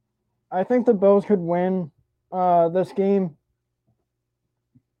the Bills could win this game.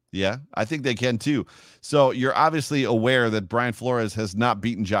 Yeah, I think they can too. So you're obviously aware that Brian Flores has not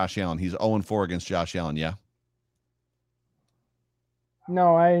beaten Josh Allen. He's 0-4 against Josh Allen, yeah?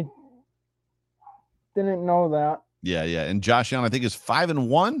 No, I didn't know that. Yeah. And Josh Allen, I think, is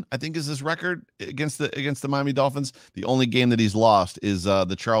 5-1. I think is his record against the Miami Dolphins. The only game that he's lost is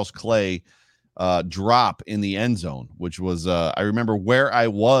the Charles Clay drop in the end zone, which was I remember where I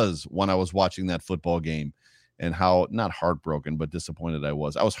was when I was watching that football game. And how not heartbroken, but disappointed I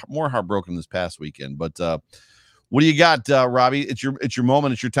was. I was more heartbroken this past weekend. But what do you got, Robbie? It's your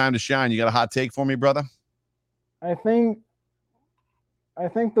moment. It's your time to shine. You got a hot take for me, brother? I think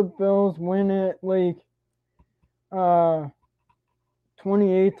the Bills win it like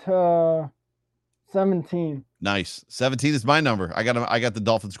 28-17. Nice. 17 is my number. I got the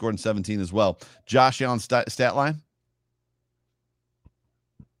Dolphins scoring 17 as well. Josh Allen's stat line?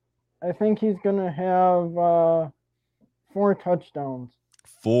 I think he's going to have 4 touchdowns.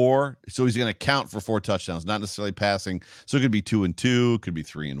 4. So he's going to count for 4 touchdowns, not necessarily passing. So it could be 2-2, could be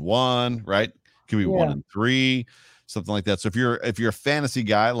 3-1, right? Could be 1-3, something like that. So if you're a fantasy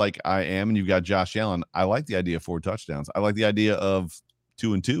guy like I am, and you've got Josh Allen, I like the idea of 4 touchdowns. I like the idea of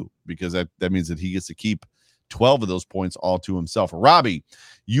 2-2 because that means that he gets to keep 12 of those points all to himself. Robbie,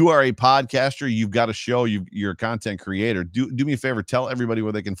 you are a podcaster. You've got a show. You're a content creator. Do me a favor. Tell everybody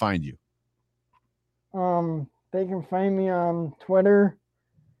where they can find you. They can find me on Twitter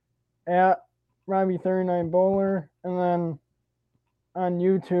at Robbie39Bowler, and then on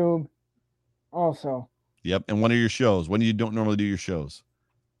YouTube also. Yep. And when are your shows? When you don't normally do your shows?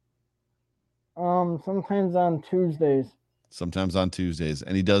 Sometimes on Tuesdays. Sometimes on Tuesdays.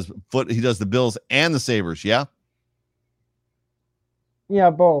 And he does the Bills and the Sabres, yeah? Yeah,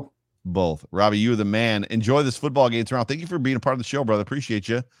 both. Both. Robbie, you're the man. Enjoy this football game tomorrow. Thank you for being a part of the show, brother. Appreciate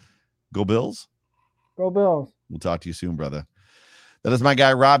you. Go Bills. Go Bills. We'll talk to you soon, brother. That is my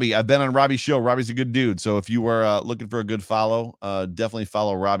guy, Robbie. I've been on Robbie's show. Robbie's a good dude. So if you were looking for a good follow, definitely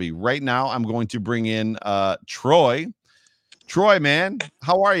follow Robbie. Right now, I'm going to bring in Troy. Troy, man,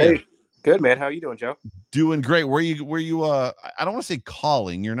 how are you? Hey, good, man. How are you doing, Joe? Doing great. Where you I don't want to say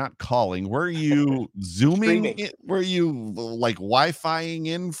calling. You're not calling. Where are you Zooming? Where are you like Wi-Fiing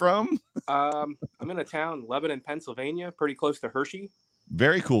in from? I'm in a town, Lebanon, Pennsylvania, pretty close to Hershey.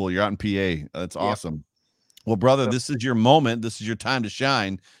 Very cool. You're out in PA. That's awesome. Well, brother, this is your moment. This is your time to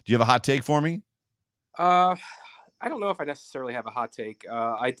shine. Do you have a hot take for me? I don't know if I necessarily have a hot take.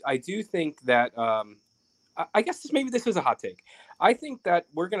 I do think that I guess maybe this is a hot take. I think that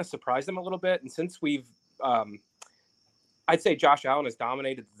we're going to surprise them a little bit. And since we've, I'd say Josh Allen has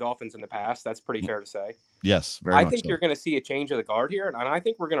dominated the Dolphins in the past. That's pretty fair to say. Yes. I think you're going to see a change of the guard here. And I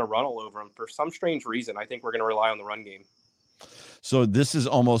think we're going to run all over them for some strange reason. I think we're going to rely on the run game. So this is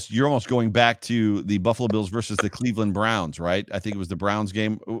you're almost going back to the Buffalo Bills versus the Cleveland Browns, right? I think it was the Browns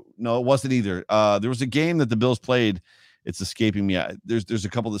game. No, it wasn't either. There was a game that the Bills played. It's escaping me. There's a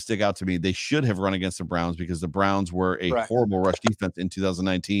couple that stick out to me. They should have run against the Browns because the Browns were a horrible rush defense in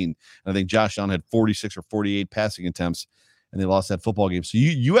 2019. And I think Josh Allen had 46 or 48 passing attempts, and they lost that football game. So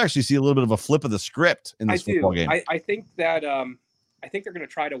you actually see a little bit of a flip of the script in this football game. I think that I think they're going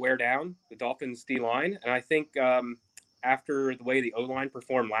to try to wear down the Dolphins D line, and I think after the way the O-line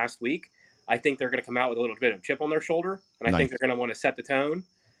performed last week, I think they're going to come out with a little bit of chip on their shoulder, and I think they're going to want to set the tone,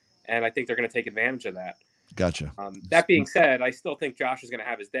 and I think they're going to take advantage of that. Gotcha. That being said, I still think Josh is going to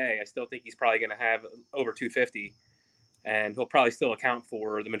have his day. I still think he's probably going to have over 250, and he'll probably still account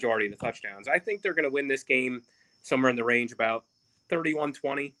for the majority of the touchdowns. I think they're going to win this game somewhere in the range about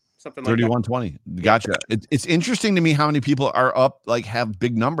 31-20, something like that. 31-20. Gotcha. It's interesting to me how many people are up, like have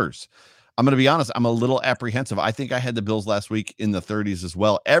big numbers. I'm going to be honest. I'm a little apprehensive. I think I had the Bills last week in the 30s as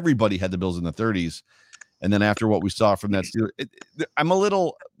well. Everybody had the Bills in the 30s. And then after what we saw from that Steelers, I'm a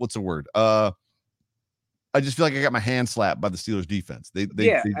little, what's the word? I just feel like I got my hand slapped by the Steelers defense. I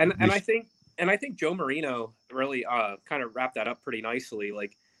think Joe Marino really kind of wrapped that up pretty nicely.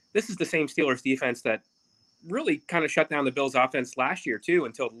 Like, this is the same Steelers defense that really kind of shut down the Bills offense last year too,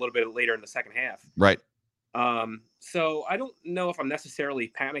 until a little bit later in the second half. Right. So I don't know if I'm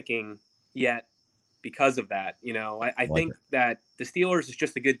necessarily panicking yet because of that. You know, I think that the Steelers is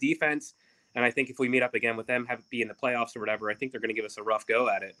just a good defense. And I think if we meet up again with them, have it be in the playoffs or whatever, I think they're going to give us a rough go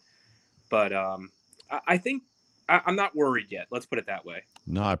at it. But I think I'm not worried yet. Let's put it that way.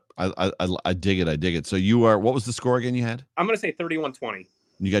 No, I dig it. I dig it. So you are, what was the score again you had? I'm going to say 31-20.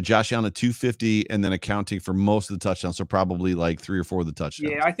 You got Josh Allen at 250 and then accounting for most of the touchdowns. So probably like 3 or 4 of the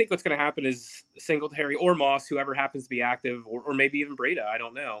touchdowns. Yeah, I think what's going to happen is Singletary or Moss, whoever happens to be active, or maybe even Breida. I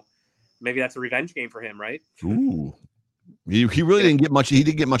don't know. Maybe that's a revenge game for him, right? Ooh. He really didn't get much. He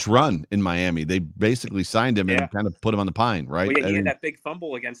didn't get much run in Miami. They basically signed him and kind of put him on the pine, right? Well, he had that big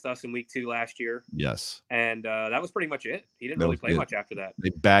fumble against us in week 2 last year. Yes. And that was pretty much it. He didn't really play much after that. They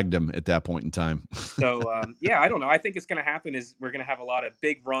bagged him at that point in time. So, I don't know. I think it's going to happen is we're going to have a lot of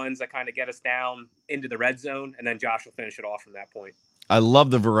big runs that kind of get us down into the red zone, and then Josh will finish it off from that point. I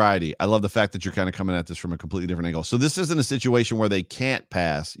love the variety. I love the fact that you're kind of coming at this from a completely different angle. So this isn't a situation where they can't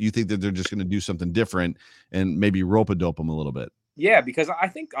pass. You think that they're just going to do something different and maybe rope-a-dope them a little bit. Yeah, because I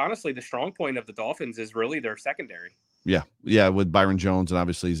think, honestly, the strong point of the Dolphins is really their secondary. Yeah, with Byron Jones and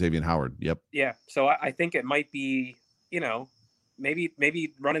obviously Xavier Howard. Yep. Yeah, so I think it might be,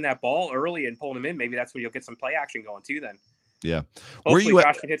 maybe running that ball early and pulling him in. Maybe that's where you'll get some play action going too then. Yeah. Hopefully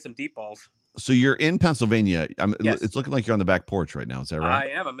Josh can hit some deep balls. So you're in Pennsylvania. Yes. It's looking like you're on the back porch right now. Is that right?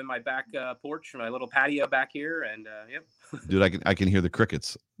 I am. I'm in my back porch, my little patio back here, and yep. Dude, I can hear the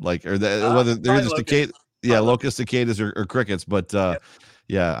crickets. Like, or whether they're just cicadas. Yeah, locust, cicadas, or crickets. But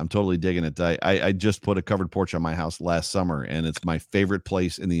yeah, I'm totally digging it. I just put a covered porch on my house last summer, and it's my favorite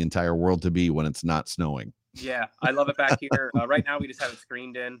place in the entire world to be when it's not snowing. Yeah, I love it back here. Right now, we just have it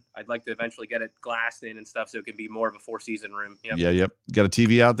screened in. I'd like to eventually get it glassed in and stuff so it can be more of a 4-season room. Yep. Yeah, yep. Got a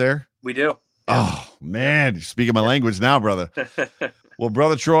TV out there? We do. Oh, man. You're speaking my language now, brother. Well,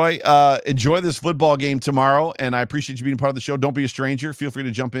 Brother Troy, enjoy this football game tomorrow, and I appreciate you being part of the show. Don't be a stranger. Feel free to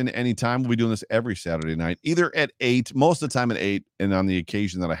jump in anytime. We'll be doing this every Saturday night, either at 8, most of the time at 8, and on the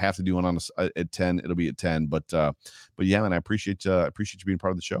occasion that I have to do one at 10, it'll be at 10. But yeah, man, I appreciate you being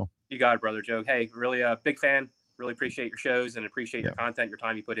part of the show. You got it, Brother Joe. Hey, really a big fan. Really appreciate your shows and appreciate your content, your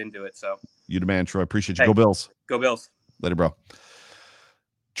time you put into it. So you the man, Troy. Appreciate you. Hey, go Bills. Go Bills. Later, bro.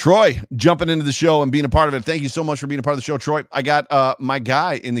 Troy jumping into the show and being a part of it. Thank you so much for being a part of the show, Troy. I got my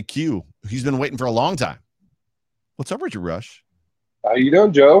guy in the queue. He's been waiting for a long time. What's up, Richard Rush? How you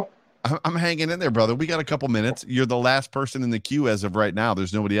doing, Joe? I'm hanging in there, brother. We got a couple minutes. You're the last person in the queue as of right now.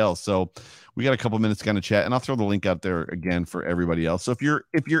 There's nobody else. So we got a couple minutes to kind of chat, and I'll throw the link out there again for everybody else. So if you're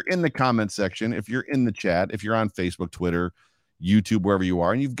in the comment section, if you're in the chat, if you're on Facebook, Twitter, YouTube, wherever you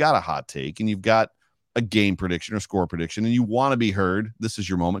are, and you've got a hot take and you've got a game prediction or score prediction and you want to be heard, this is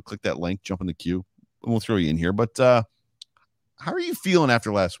your moment. Click that link, jump in the queue, and we'll throw you in here. But how are you feeling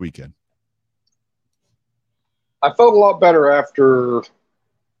after last weekend? I felt a lot better after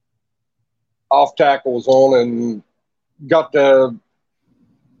off tackle was on and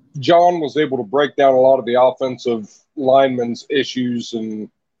John was able to break down a lot of the offensive linemen's issues and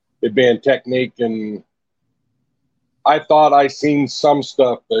it being technique. And I thought I seen some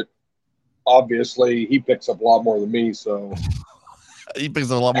stuff, but obviously he picks up a lot more than me. So he picks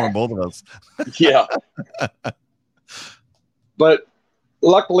up a lot more than both of us. Yeah. But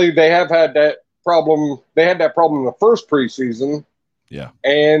luckily they have had that problem. They had that problem in the first preseason. Yeah.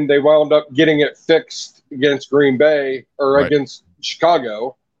 And they wound up getting it fixed against Green Bay or against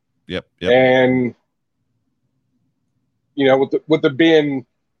Chicago. Yep. And with the being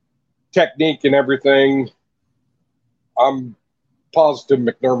technique and everything, I'm positive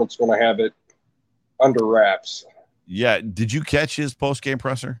McDermott's going to have it under wraps. Yeah. Did you catch his post-game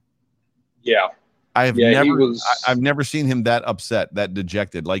presser? Yeah. I've never seen him that upset, that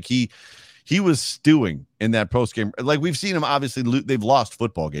dejected. Like he was stewing in that post-game. Like we've seen him, obviously, they've lost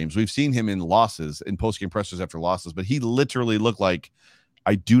football games. We've seen him in losses, in post-game pressers after losses, but he literally looked like,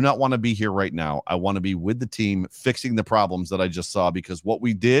 I do not want to be here right now. I want to be with the team fixing the problems that I just saw because what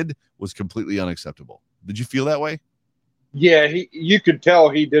we did was completely unacceptable. Did you feel that way? Yeah, you could tell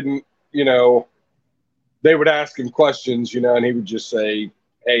he didn't, they would ask him questions, and he would just say,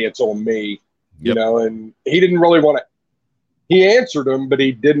 hey, it's on me, and he didn't really want to. He answered them, but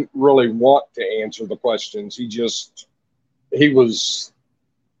he didn't really want to answer the questions. He was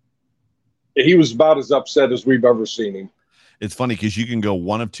about as upset as we've ever seen him. It's funny because you can go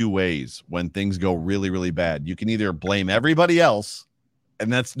one of two ways when things go really, really bad. You can either blame everybody else,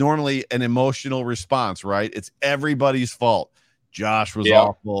 and that's normally an emotional response, right? It's everybody's fault. Josh was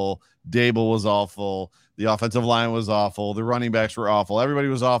awful. Dable was awful. The offensive line was awful. The running backs were awful. Everybody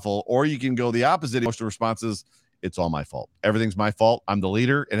was awful. Or you can go the opposite. Emotional response is, it's all my fault. Everything's my fault. I'm the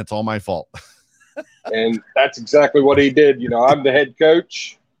leader, and it's all my fault. And that's exactly what he did. I'm the head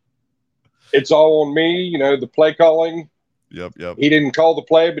coach. It's all on me, the play calling. Yep. He didn't call the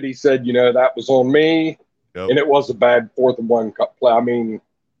play, but he said, that was on me. Yep. And it was a bad 4th and 1 play. I mean,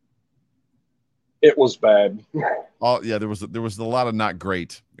 it was bad. Oh yeah, there was a lot of not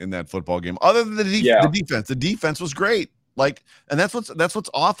great in that football game. Other than the defense, the defense was great. And that's what's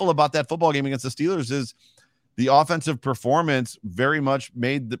awful about that football game against the Steelers is the offensive performance very much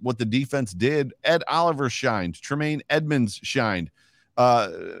made what the defense did. Ed Oliver shined. Tremaine Edmonds shined.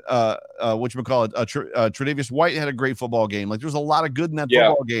 Tre'Davious White had a great football game. Like there's a lot of good in that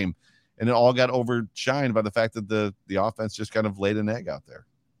football game, and it all got overshined by the fact that the offense just kind of laid an egg out there.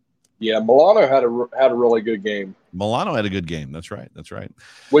 Yeah, Milano had a really good game. Milano had a good game. That's right.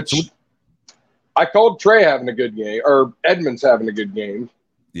 Which I called Trey having a good game, or Edmonds having a good game.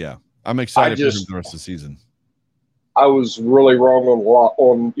 Yeah, I'm excited for him the rest of the season. I was really wrong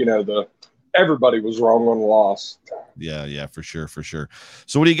on everybody was wrong on the loss. Yeah, for sure.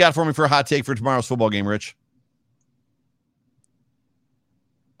 So what do you got for me for a hot take for tomorrow's football game, Rich?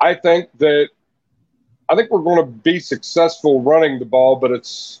 I think we're going to be successful running the ball, but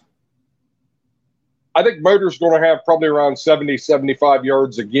I think Motor's going to have probably around 70, 75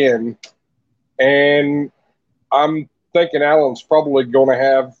 yards again. And I'm thinking Allen's probably going to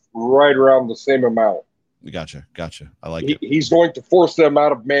have right around the same amount. Gotcha. I like it. He's going to force them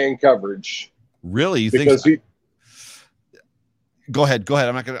out of man coverage. Really? You think so? Go ahead.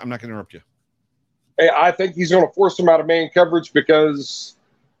 I'm not going to interrupt you. I think he's going to force them out of man coverage because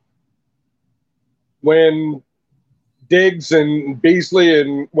when Diggs and Beasley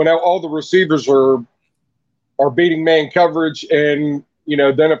and when all the receivers are beating man coverage, and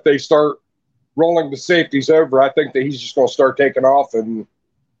then if they start rolling the safeties over, I think that he's just going to start taking off, and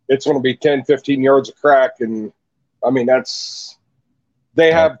it's going to be 10, 15 yards of crack. And I mean, that's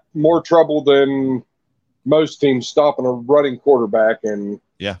they have more trouble than most teams stopping a running quarterback, and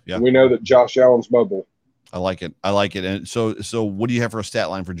we know that Josh Allen's mobile. I like it. And so what do you have for a stat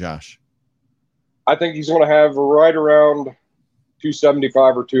line for Josh? I think he's going to have right around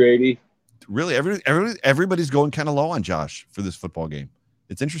 275 or 280. Really, everybody's going kind of low on Josh for this football game.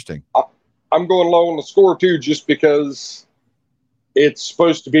 It's interesting. I'm going low on the score too, just because it's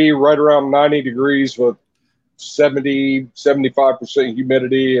supposed to be right around 90 degrees with 75%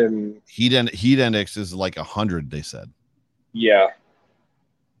 humidity, and heat index is like 100. They said,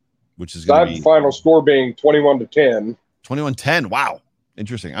 which is going to be the final score being 21-10. 21-10. Wow,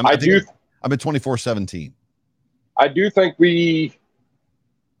 interesting. I'm at 24-17. I do think we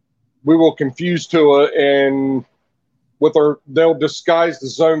will confuse Tua, and they'll disguise the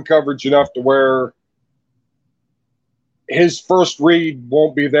zone coverage enough to where his first read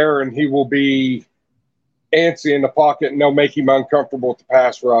won't be there, and he will be antsy in the pocket, and they'll make him uncomfortable with the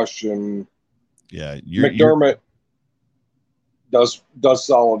pass rush. And McDermott does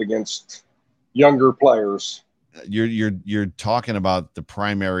solid against younger players. You're talking about the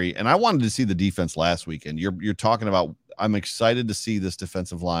primary, and I wanted to see the defense last weekend. You're talking about. I'm excited to see this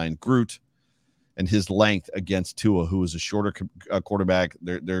defensive line, Groot, and his length against Tua, who is a shorter quarterback.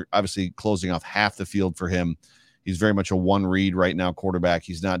 They're obviously closing off half the field for him. He's very much a one read right now quarterback.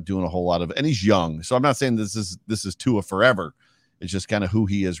 He's not doing a whole lot of, and he's young. So I'm not saying this is Tua forever. It's just kind of who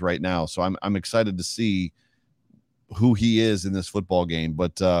he is right now. So I'm excited to see who he is in this football game.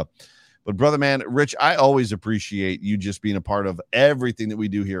 But brother, man, Rich, I always appreciate you just being a part of everything that we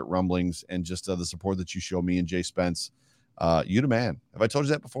do here at Rumblings, and just the support that you show me and Jay Spence. You're the man. Have I told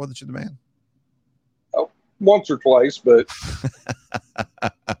you that before, that you're the man? Oh, once or twice, but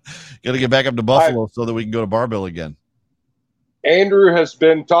got to get back up to Buffalo so that we can go to Barbell again. Andrew has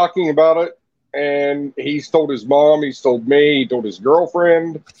been talking about it, and he's told his mom, he's told me, he told his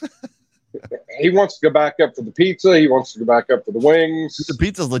girlfriend. He wants to go back up for the pizza. He wants to go back up for the wings. The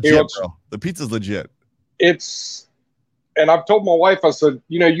pizza's legit, bro. The pizza's legit. And I've told my wife, I said,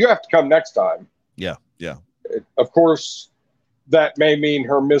 you have to come next time. Yeah. Of course, that may mean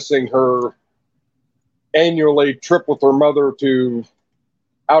her missing her annually trip with her mother to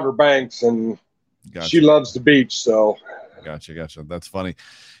Outer Banks, and she loves the beach. So, gotcha. That's funny.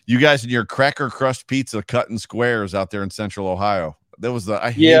 You guys and your cracker crust pizza cut in squares out there in Central Ohio. That was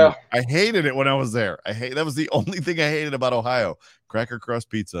I hated it when I was there. That was the only thing I hated about Ohio. Cracker crust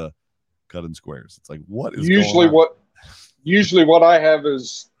pizza cut in squares. It's like, what is usually going on? Usually what I have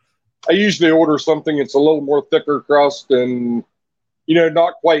is I usually order something that's a little more thicker crust, and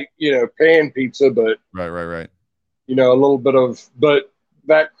not quite pan pizza, but right. A little bit of, but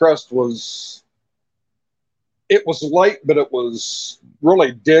that crust was light, but it was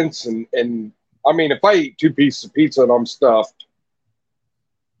really dense, and I mean, if I eat 2 pieces of pizza and I'm stuffed,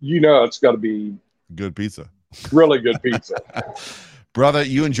 it's got to be good pizza. Really good pizza. Brother,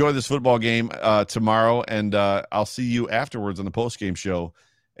 you enjoy this football game tomorrow, and I'll see you afterwards on the post-game show.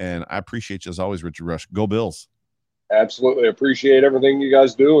 And I appreciate you as always, Richard Rush. Go Bills. Absolutely. Appreciate everything you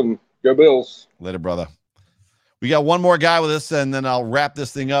guys do, and go Bills. Later, brother. We got one more guy with us, and then I'll wrap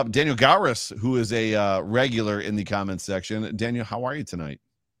this thing up. Daniel Gowris, who is a regular in the comments section. Daniel, how are you tonight?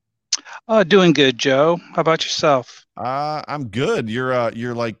 Doing good, Joe. How about yourself? I'm good. You're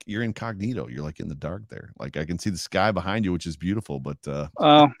incognito. You're like in the dark there. Like I can see the sky behind you, which is beautiful. But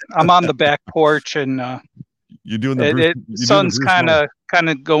I'm on the back porch, and you're doing the sun's kind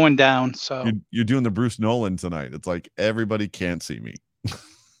of going down. So you're doing the Bruce Nolan tonight. It's like everybody can't see me.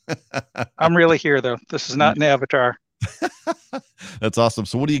 I'm really here though. This is not an avatar. That's awesome.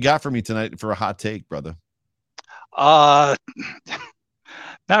 So what do you got for me tonight for a hot take, brother?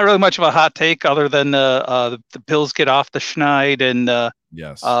 Not really much of a hot take, other than the Bills get off the schneid, and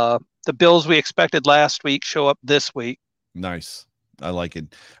yes, the Bills we expected last week show up this week. Nice, I like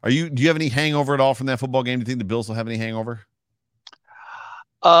it. Do you have any hangover at all from that football game? Do you think the Bills will have any hangover?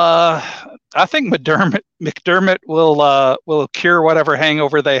 I think McDermott will cure whatever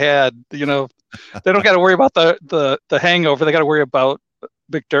hangover they had. They don't got to worry about the hangover. They got to worry about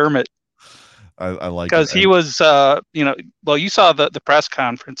McDermott. I like, because he was you saw the press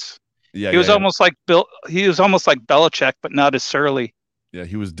conference. He was almost like Belichick, but not as surly. Yeah,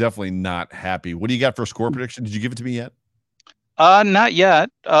 he was definitely not happy. What do you got for a score prediction? Did you give it to me yet? Not yet.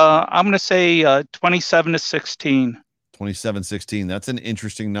 I'm going to say 27-16. 27-16. That's an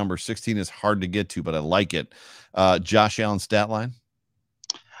interesting number. 16 is hard to get to, but I like it. Josh Allen stat line?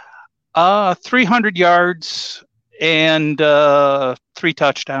 300 yards and 3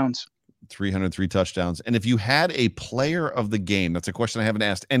 touchdowns. 303 touchdowns. And if you had a player of the game, that's a question I haven't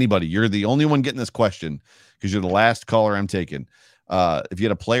asked anybody. You're the only one getting this question because you're the last caller I'm taking. If you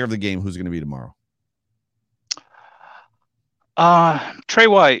had a player of the game, who's going to be tomorrow? Trey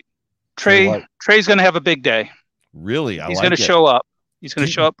White. Trey's going to have a big day. Really? He's going to show up. He's going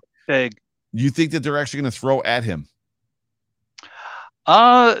to show up big. You think that they're actually going to throw at him?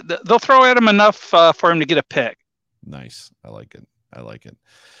 They'll throw at him enough for him to get a pick. Nice. I like it.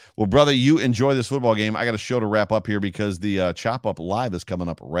 Well, brother, you enjoy this football game. I got a show to wrap up here because the Chop Up Live is coming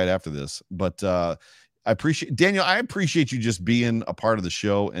up right after this. But I appreciate you just being a part of the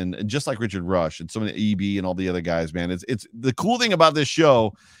show, and just like Richard Rush and some of the EB and all the other guys, man. It's the cool thing about this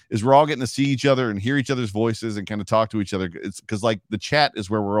show is we're all getting to see each other and hear each other's voices and kind of talk to each other. It's because like the chat is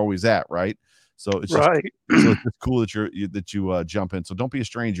where we're always at, right? So it's just, right. So it's just cool that you jump in. So don't be a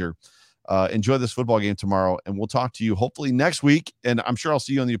stranger. Enjoy this football game tomorrow, and we'll talk to you hopefully next week. And I'm sure I'll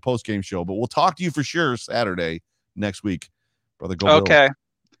see you on the post-game show, but we'll talk to you for sure Saturday next week, brother. Go okay. Bills.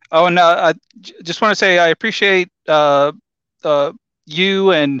 Oh, and I just want to say I appreciate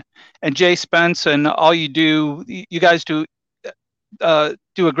you and Jay Spence and all you do. You guys do a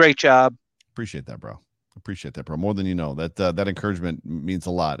great job. Appreciate that, bro. More than you know. That encouragement means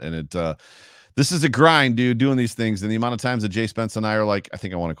a lot, and it. This is a grind, dude, doing these things. And the amount of times that Jay Spence and I are like, I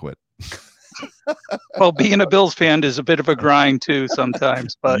think I want to quit. Well, being a Bills fan is a bit of a grind too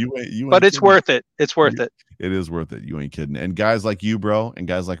sometimes, but but it's worth it. It's worth it. It is worth it. You ain't kidding. And guys like you, bro, and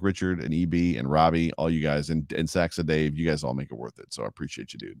guys like Richard and EB and Robbie, all you guys, and Saxa Dave, you guys all make it worth it. So I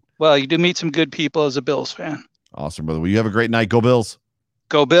appreciate you, dude. Well, you do meet some good people as a Bills fan. Awesome, brother. Well, you have a great night. Go Bills.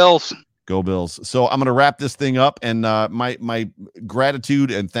 Go Bills. Go Bills. So I'm going to wrap this thing up, and my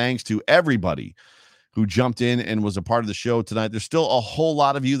gratitude and thanks to everybody who jumped in and was a part of the show tonight. There's still a whole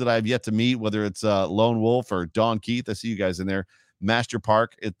lot of you that I have yet to meet, whether it's Lone Wolf or Don Keith. I see you guys in there. Master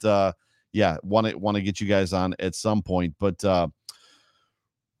Park. Want to get you guys on at some point. But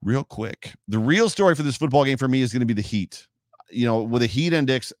real quick, the real story for this football game for me is going to be the heat. You know, with a heat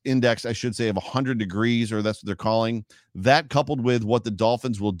index, I should say, of 100 degrees, or that's what they're calling, that coupled with what the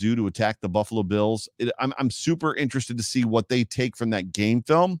Dolphins will do to attack the Buffalo Bills, I'm super interested to see what they take from that game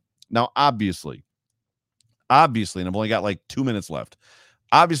film. Now, obviously, and I've only got like 2 minutes left.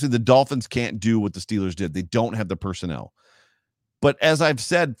 Obviously, the Dolphins can't do what the Steelers did. They don't have the personnel. But as I've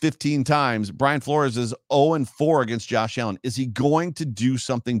said 15 times, Brian Flores is 0-4 against Josh Allen. Is he going to do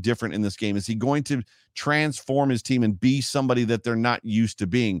something different in this game? Is he going to transform his team and be somebody that they're not used to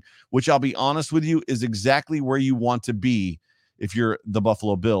being? Which, I'll be honest with you, is exactly where you want to be if you're the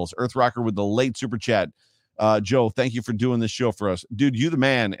Buffalo Bills. Earthrocker with the late super chat. Joe, thank you for doing this show for us. Dude, you the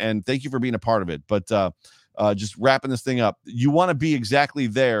man, and thank you for being a part of it. But just wrapping this thing up, you want to be exactly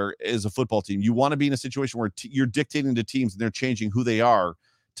there as a football team. You want to be in a situation where you're dictating to teams and they're changing who they are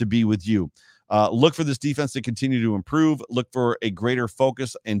to be with you. Look for this defense to continue to improve. Look for a greater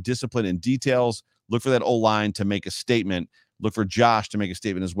focus and discipline in details. Look for that O-line to make a statement. Look for Josh to make a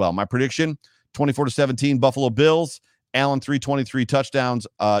statement as well. My prediction, 24-17 Buffalo Bills. Allen 323 touchdowns.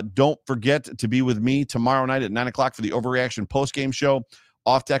 Don't forget to be with me tomorrow night at 9 o'clock for the Overreaction postgame show.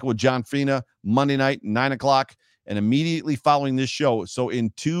 Off Tackle with John Fina, Monday night, 9 o'clock, and immediately following this show. So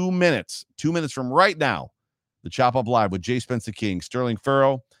in 2 minutes from right now, the Chop Up Live with Jay Spencer King, Sterling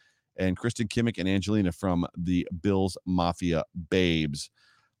Furrow, and Kristen Kimmick and Angelina from the Bills Mafia Babes.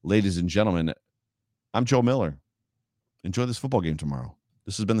 Ladies and gentlemen, I'm Joe Miller. Enjoy this football game tomorrow.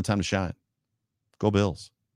 This has been the time to shine. Go Bills.